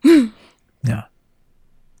stop? Yeah.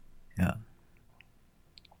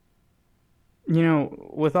 You know,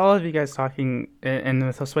 with all of you guys talking, and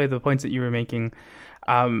with Josue, the points that you were making,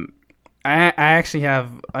 I actually have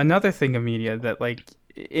another thing of media that like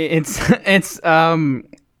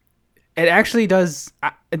it actually does,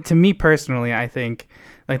 to me personally, I think,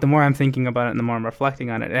 like the more I'm thinking about it and the more I'm reflecting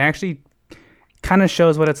on it, it actually kind of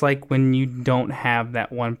shows what it's like when you don't have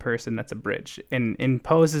that one person that's a bridge, and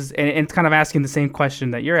poses, and it's kind of asking the same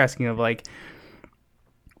question that you're asking of like,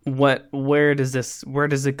 where does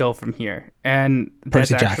it go from here? And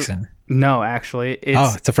Percy Jackson. No, actually,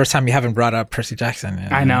 it's the first time you haven't brought up Percy Jackson.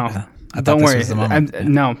 I know. Don't worry.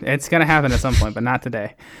 No, it's gonna happen at some point, but not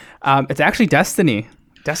today. It's actually Destiny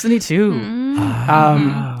 2.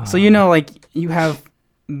 So you know, like you have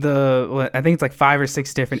I think it's like 5 or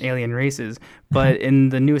 6 different alien races, but in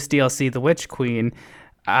the newest DLC, the Witch Queen,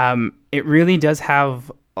 it really does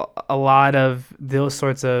have a lot of those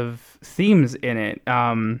sorts of themes in it.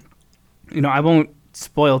 I won't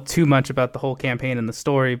spoil too much about the whole campaign and the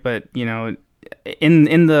story, but in the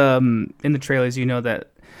trailers, that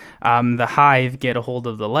the Hive get a hold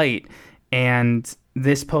of the light, and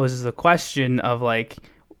this poses a question of like,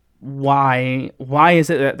 why is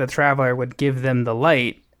it that the Traveler would give them the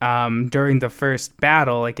light during the first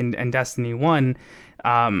battle, like in Destiny 1,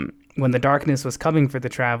 when the darkness was coming for the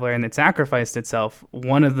Traveler and it sacrificed itself?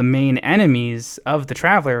 One of the main enemies of the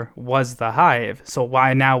Traveler was the Hive. So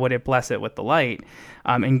why now would it bless it with the light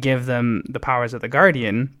and give them the powers of the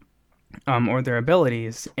Guardian or their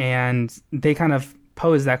abilities? And they kind of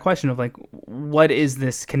pose that question of like, what is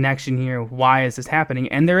this connection here? Why is this happening?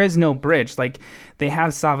 And there is no bridge. Like, they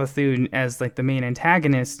have Savathun as like the main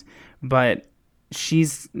antagonist, but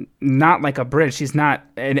she's not like a bridge. She's not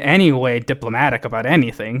in any way diplomatic about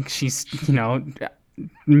anything. She's,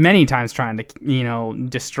 many times trying to,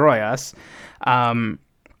 destroy us.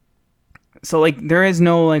 So like, there is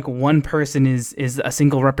no like one person is a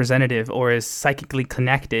single representative or is psychically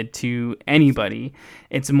connected to anybody.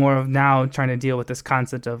 It's more of now trying to deal with this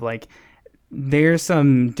concept of like, there's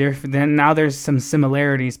some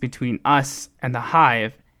similarities between us and the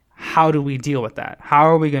Hive. How do we deal with that? How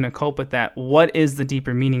are we going to cope with that? What is the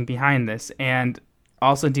deeper meaning behind this? And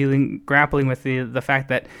also grappling with the fact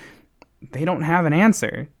that they don't have an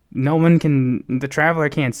answer. The Traveler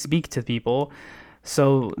can't speak to people,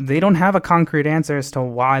 so they don't have a concrete answer as to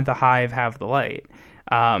why the Hive have the light,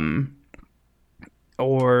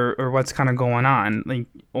 or what's kind of going on, like,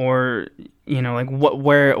 or like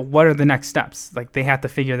what are the next steps? Like, they have to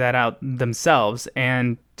figure that out themselves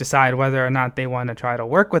and decide whether or not they want to try to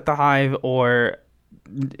work with the Hive, or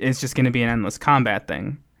it's just going to be an endless combat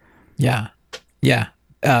thing. Yeah.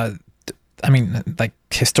 I mean, like,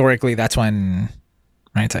 historically, that's when,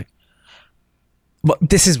 right? It's like, well,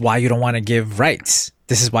 this is why you don't want to give rights.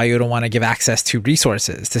 This is why you don't want to give access to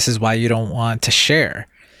resources. This is why you don't want to share,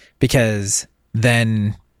 because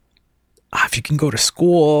then if you can go to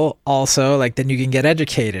school also, like, then you can get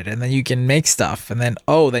educated, and then you can make stuff, and then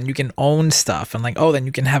then you can own stuff, and like, then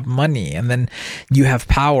you can have money, and then you have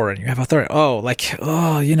power and you have authority.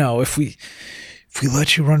 If we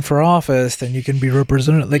let you run for office, then you can be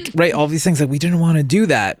represented, like, right, all these things. Like, we didn't want to do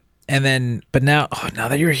that. And then, but now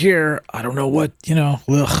that you're here, I don't know what, now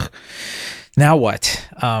what?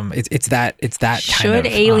 It's that kind of. Should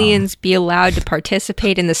aliens be allowed to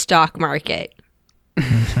participate in the stock market?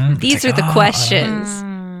 Mm-hmm. These are the questions.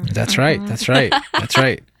 That's right.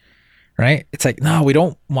 Right? It's like, no, we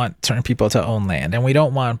don't want certain people to own land, and we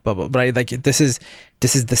don't want blah blah. Right? Like, this is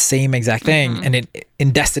the same exact thing. Mm-hmm. And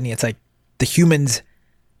in Destiny, it's like the humans.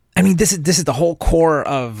 I mean, this is the whole core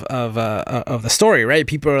of the story, right?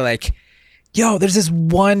 People are like, yo, there's this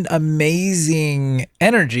one amazing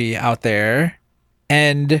energy out there,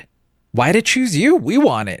 and why to choose you? We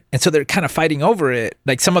want it. And so they're kind of fighting over it.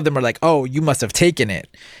 Like, some of them are like, oh, you must have taken it.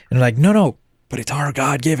 And they're like, no, but it's our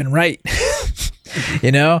God-given right.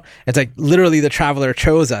 It's like, literally, the Traveler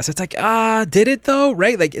chose us. It's like, did it though?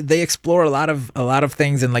 Right? Like, they explore a lot of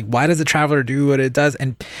things, and like, why does the Traveler do what it does?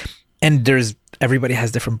 And everybody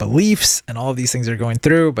has different beliefs, and all of these things are going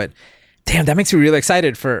through. But damn, that makes me really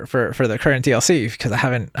excited for the current DLC, because I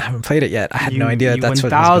haven't played it yet. I had no idea that's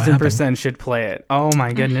what 1000% should play it. Oh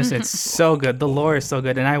my goodness, it's so good. The lore is so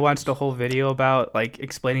good, and I watched a whole video about like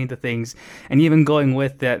explaining the things, and even going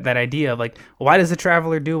with that idea of like, why does the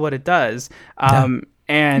Traveler do what it does?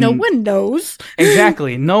 And no one knows.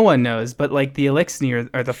 Exactly, no one knows. But like, the Elixir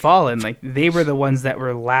or the Fallen, like, they were the ones that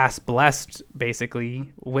were last blessed,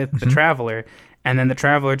 basically, with the Traveler, and then the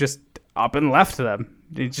Traveler just up and left them.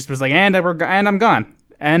 It just was like, and I'm gone,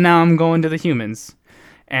 and now I'm going to the humans,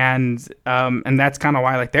 and that's kind of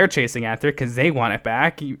why, like, they're chasing after it, because they want it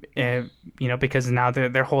back, because now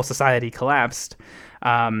their whole society collapsed.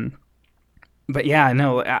 But yeah,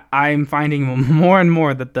 no, I'm finding more and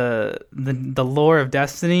more that the lore of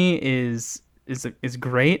Destiny is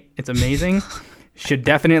great. It's amazing. Should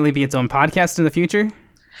definitely be its own podcast in the future.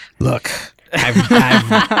 Look,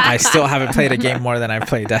 I still haven't played a game more than I've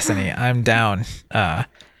played Destiny. I'm down.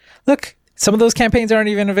 Look, some of those campaigns aren't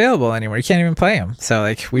even available anymore. You can't even play them. So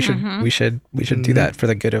like, we should do that for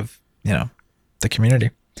the good of the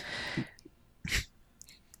community.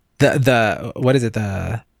 The what is it?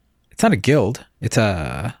 It's not a guild. It's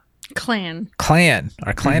a clan.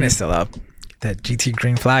 Our clan is still up. That GT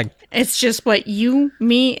green flag. It's just what you,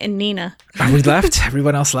 me, and Nina. Are we left?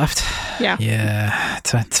 Everyone else left? Yeah. Yeah.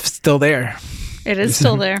 It's still there. It is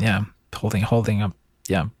still there. Yeah. Holding up.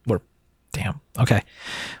 Yeah. Damn. Okay.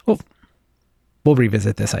 Well, we'll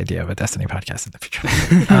revisit this idea of a Destiny podcast in the future.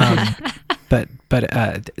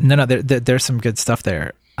 no, there's some good stuff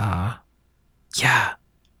there. Yeah,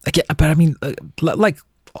 but I mean, like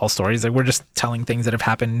all stories, like we're just telling things that have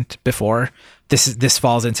happened before. This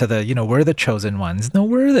falls into the, we're the chosen ones. No,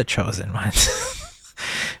 we're the chosen ones.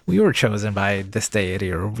 We were chosen by this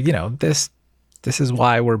deity, or this is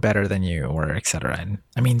why we're better than you, or etc. And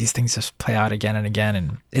I mean, these things just play out again and again,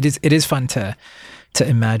 and it is fun to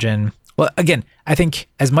imagine. Well, again, I think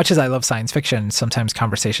as much as I love science fiction, sometimes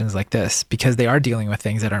conversations like this, because they are dealing with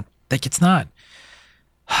things that are like, it's not.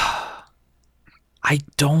 I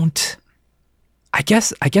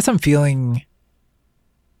guess I'm feeling.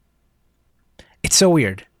 It's so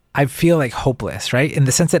weird. I feel like hopeless, right? In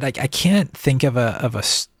the sense that I can't think of a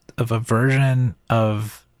version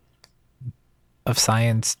of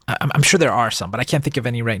science. I'm sure there are some, but I can't think of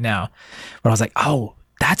any right now where I was like, oh,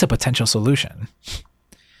 that's a potential solution,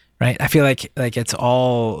 right? I feel like it's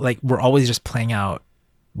all like we're always just playing out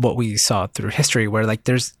what we saw through history, where like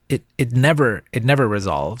it never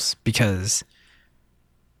resolves because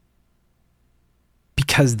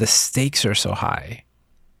the stakes are so high.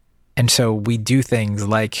 And so we do things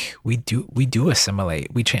like we do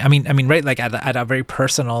assimilate. We change. I mean, right? Like at a very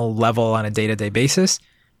personal level, on a day-to-day basis,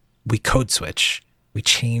 we code switch. We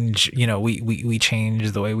change. We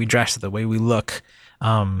change the way we dress, the way we look,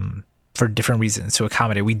 for different reasons to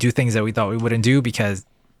accommodate. We do things that we thought we wouldn't do because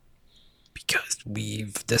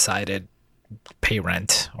we've decided pay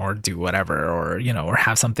rent or do whatever, or or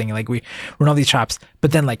have something, like we run all these chops.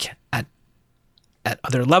 But then like at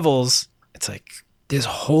other levels, it's like this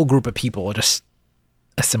whole group of people just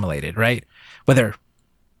assimilated, right? Whether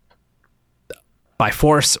by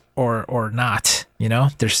force or not,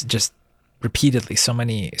 there's just repeatedly so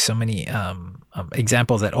many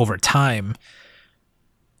examples that over time,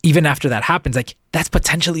 even after that happens, like that's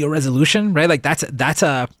potentially a resolution, right? Like that's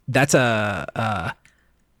a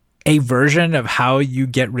version of how you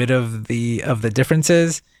get rid of the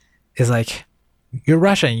differences, is like, you're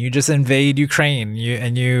Russian, you just invade Ukraine,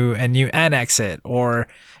 you annex it, or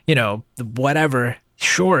whatever.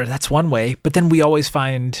 Sure, that's one way, but then we always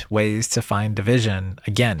find ways to find division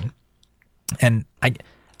again. And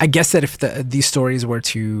I guess that if these stories were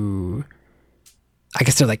to, I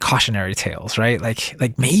guess they're like cautionary tales, right? Like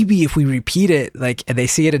maybe if we repeat it, like, and they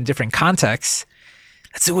see it in different contexts,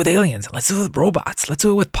 let's do it with aliens. Let's do it with robots. Let's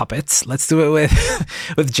do it with puppets. Let's do it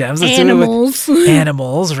with gems. Let's animals. Do it with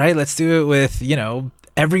animals, right? Let's do it with,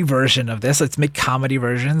 every version of this. Let's make comedy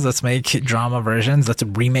versions. Let's make drama versions. Let's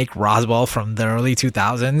remake Roswell from the early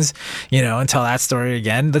 2000s, and tell that story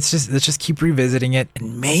again. Let's just keep revisiting it.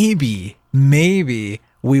 And maybe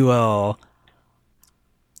we'll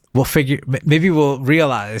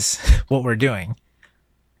realize what we're doing.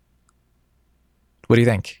 What do you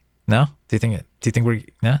think? No? Do you think we're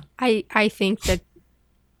no? I think that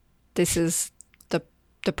this is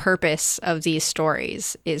the purpose of these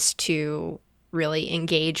stories, is to really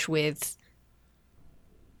engage with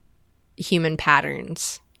human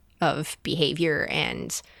patterns of behavior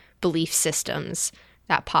and belief systems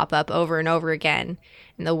that pop up over and over again,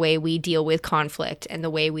 and the way we deal with conflict and the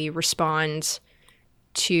way we respond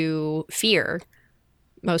to fear,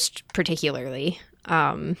 most particularly.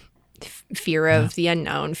 Fear of the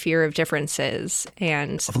unknown, fear of differences,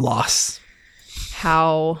 and of loss.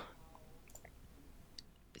 How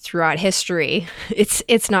throughout history,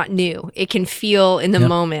 it's not new. It can feel in the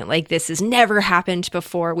moment like this has never happened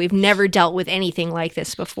before. We've never dealt with anything like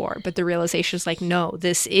this before. But the realization is like, no,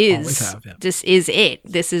 this is it.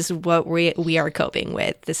 This is what we are coping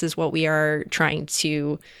with. This is what we are trying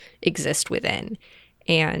to exist within.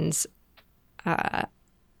 And I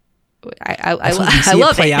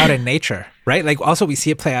love it. Play out in nature, right? Like also we see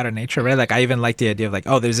it play out in nature, right? Like I even like the idea of like,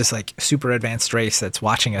 oh, there's this like super advanced race that's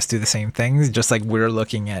watching us do the same things, just like we're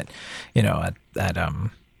looking at, at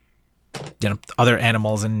other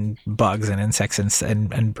animals and bugs and insects and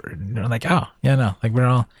like, oh yeah, no, like we're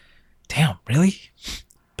all, damn, really?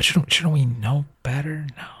 But shouldn't we know better?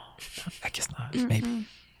 No, I guess not. Mm-hmm. Maybe.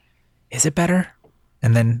 Is it better?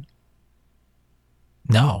 And then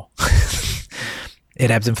no. It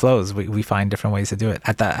ebbs and flows. We find different ways to do it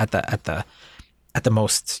at the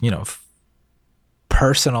most,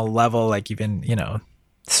 personal level, like even,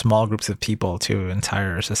 small groups of people to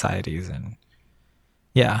entire societies. And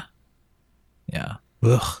yeah.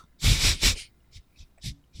 Ugh.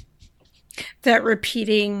 That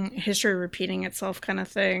history repeating itself kind of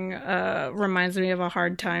thing reminds me of a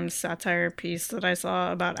Hard Times satire piece that I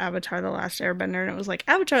saw about Avatar: The Last Airbender. And it was like,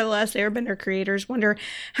 Avatar: The Last Airbender creators wonder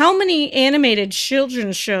how many animated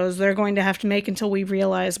children's shows they're going to have to make until we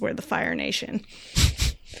realize we're the Fire Nation.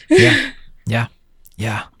 Yeah.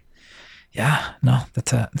 Yeah, no,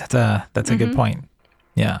 that's a good point.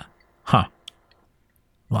 Yeah. Huh.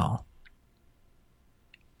 Well,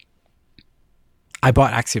 I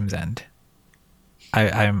bought Axiom's End.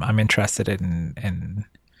 I'm interested in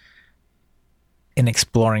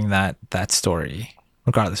exploring that story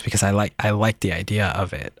regardless, because I like the idea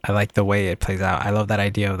of it. I like the way it plays out. I love that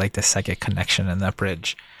idea of like the psychic connection in that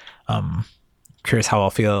bridge. Curious how I'll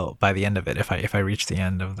feel by the end of it if I reach the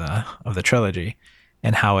end of the trilogy,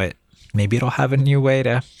 and how it'll have a new way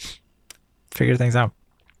to figure things out.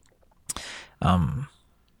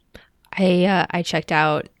 I checked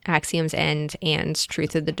out Axiom's End and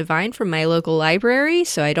Truth of the Divine from my local library,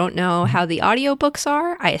 so I don't know how the audiobooks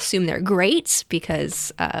are. I assume they're great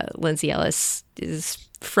because Lindsay Ellis is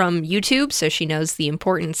from YouTube, so she knows the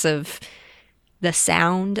importance of the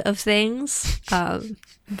sound of things.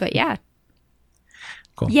 But yeah.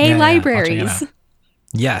 Cool. Yay, Yeah, libraries. I'll check it out.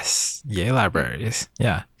 Yes, yay libraries.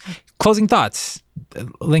 Yeah. Closing thoughts.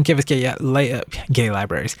 Link, give us gay libraries. Yay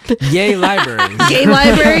libraries. Gay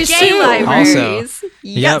libraries Gay too. libraries. Also,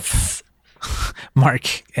 Yes.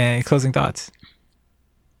 Mark, closing thoughts.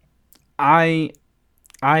 I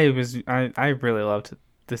really loved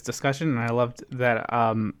this discussion, and I loved that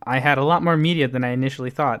I had a lot more media than I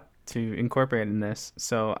initially thought to incorporate in this.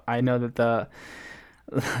 So I know that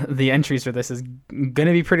the entries for this is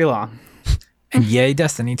gonna be pretty long. And yay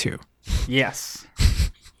Destiny 2. Yes.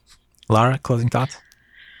 Lara, closing thoughts?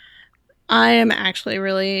 I am actually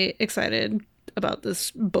really excited about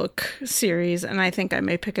this book series, and I think I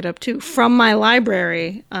may pick it up too from my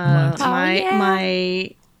library.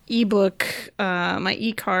 My ebook, my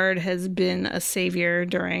e-card has been a savior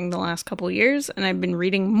during the last couple of years, and I've been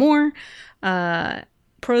reading more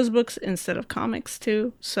prose books instead of comics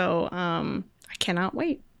too. So I cannot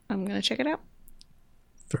wait. I'm gonna check it out.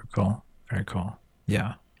 Very cool. Very cool.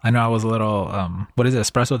 Yeah. I know I was a little, what is it,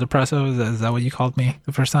 espresso depresso? Is that what you called me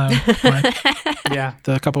the first time? Right? Yeah.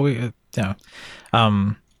 A couple weeks, yeah.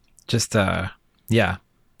 Yeah.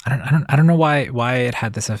 I don't know why it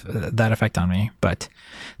had that effect on me, but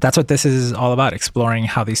that's what this is all about, exploring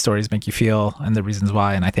how these stories make you feel and the reasons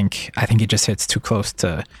why. And I think it just hits too close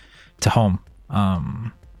to home. A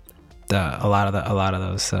lot of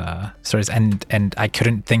those stories, and I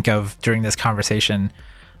couldn't think of during this conversation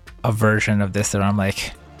a version of this that I'm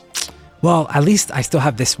like, well, at least I still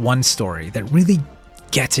have this one story that really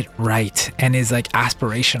gets it right and is like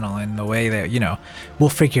aspirational in the way that, we'll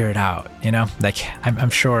figure it out, like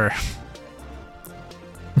I'm sure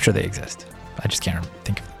they exist. I just can't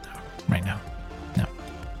think of them right now. No.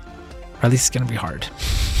 Or at least it's going to be hard.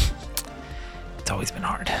 It's always been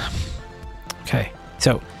hard. Okay.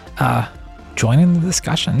 So, join in the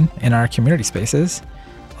discussion in our community spaces.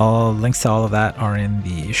 All links to all of that are in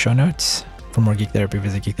the show notes. For more Geek Therapy,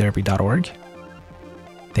 visit geektherapy.org.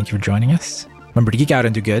 Thank you for joining us. Remember to geek out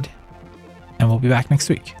and do good. And we'll be back next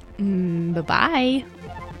week. Bye-bye.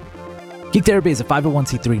 Geek Therapy is a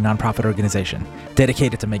 501c3 nonprofit organization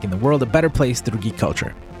dedicated to making the world a better place through geek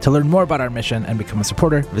culture. To learn more about our mission and become a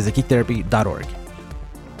supporter, visit geektherapy.org.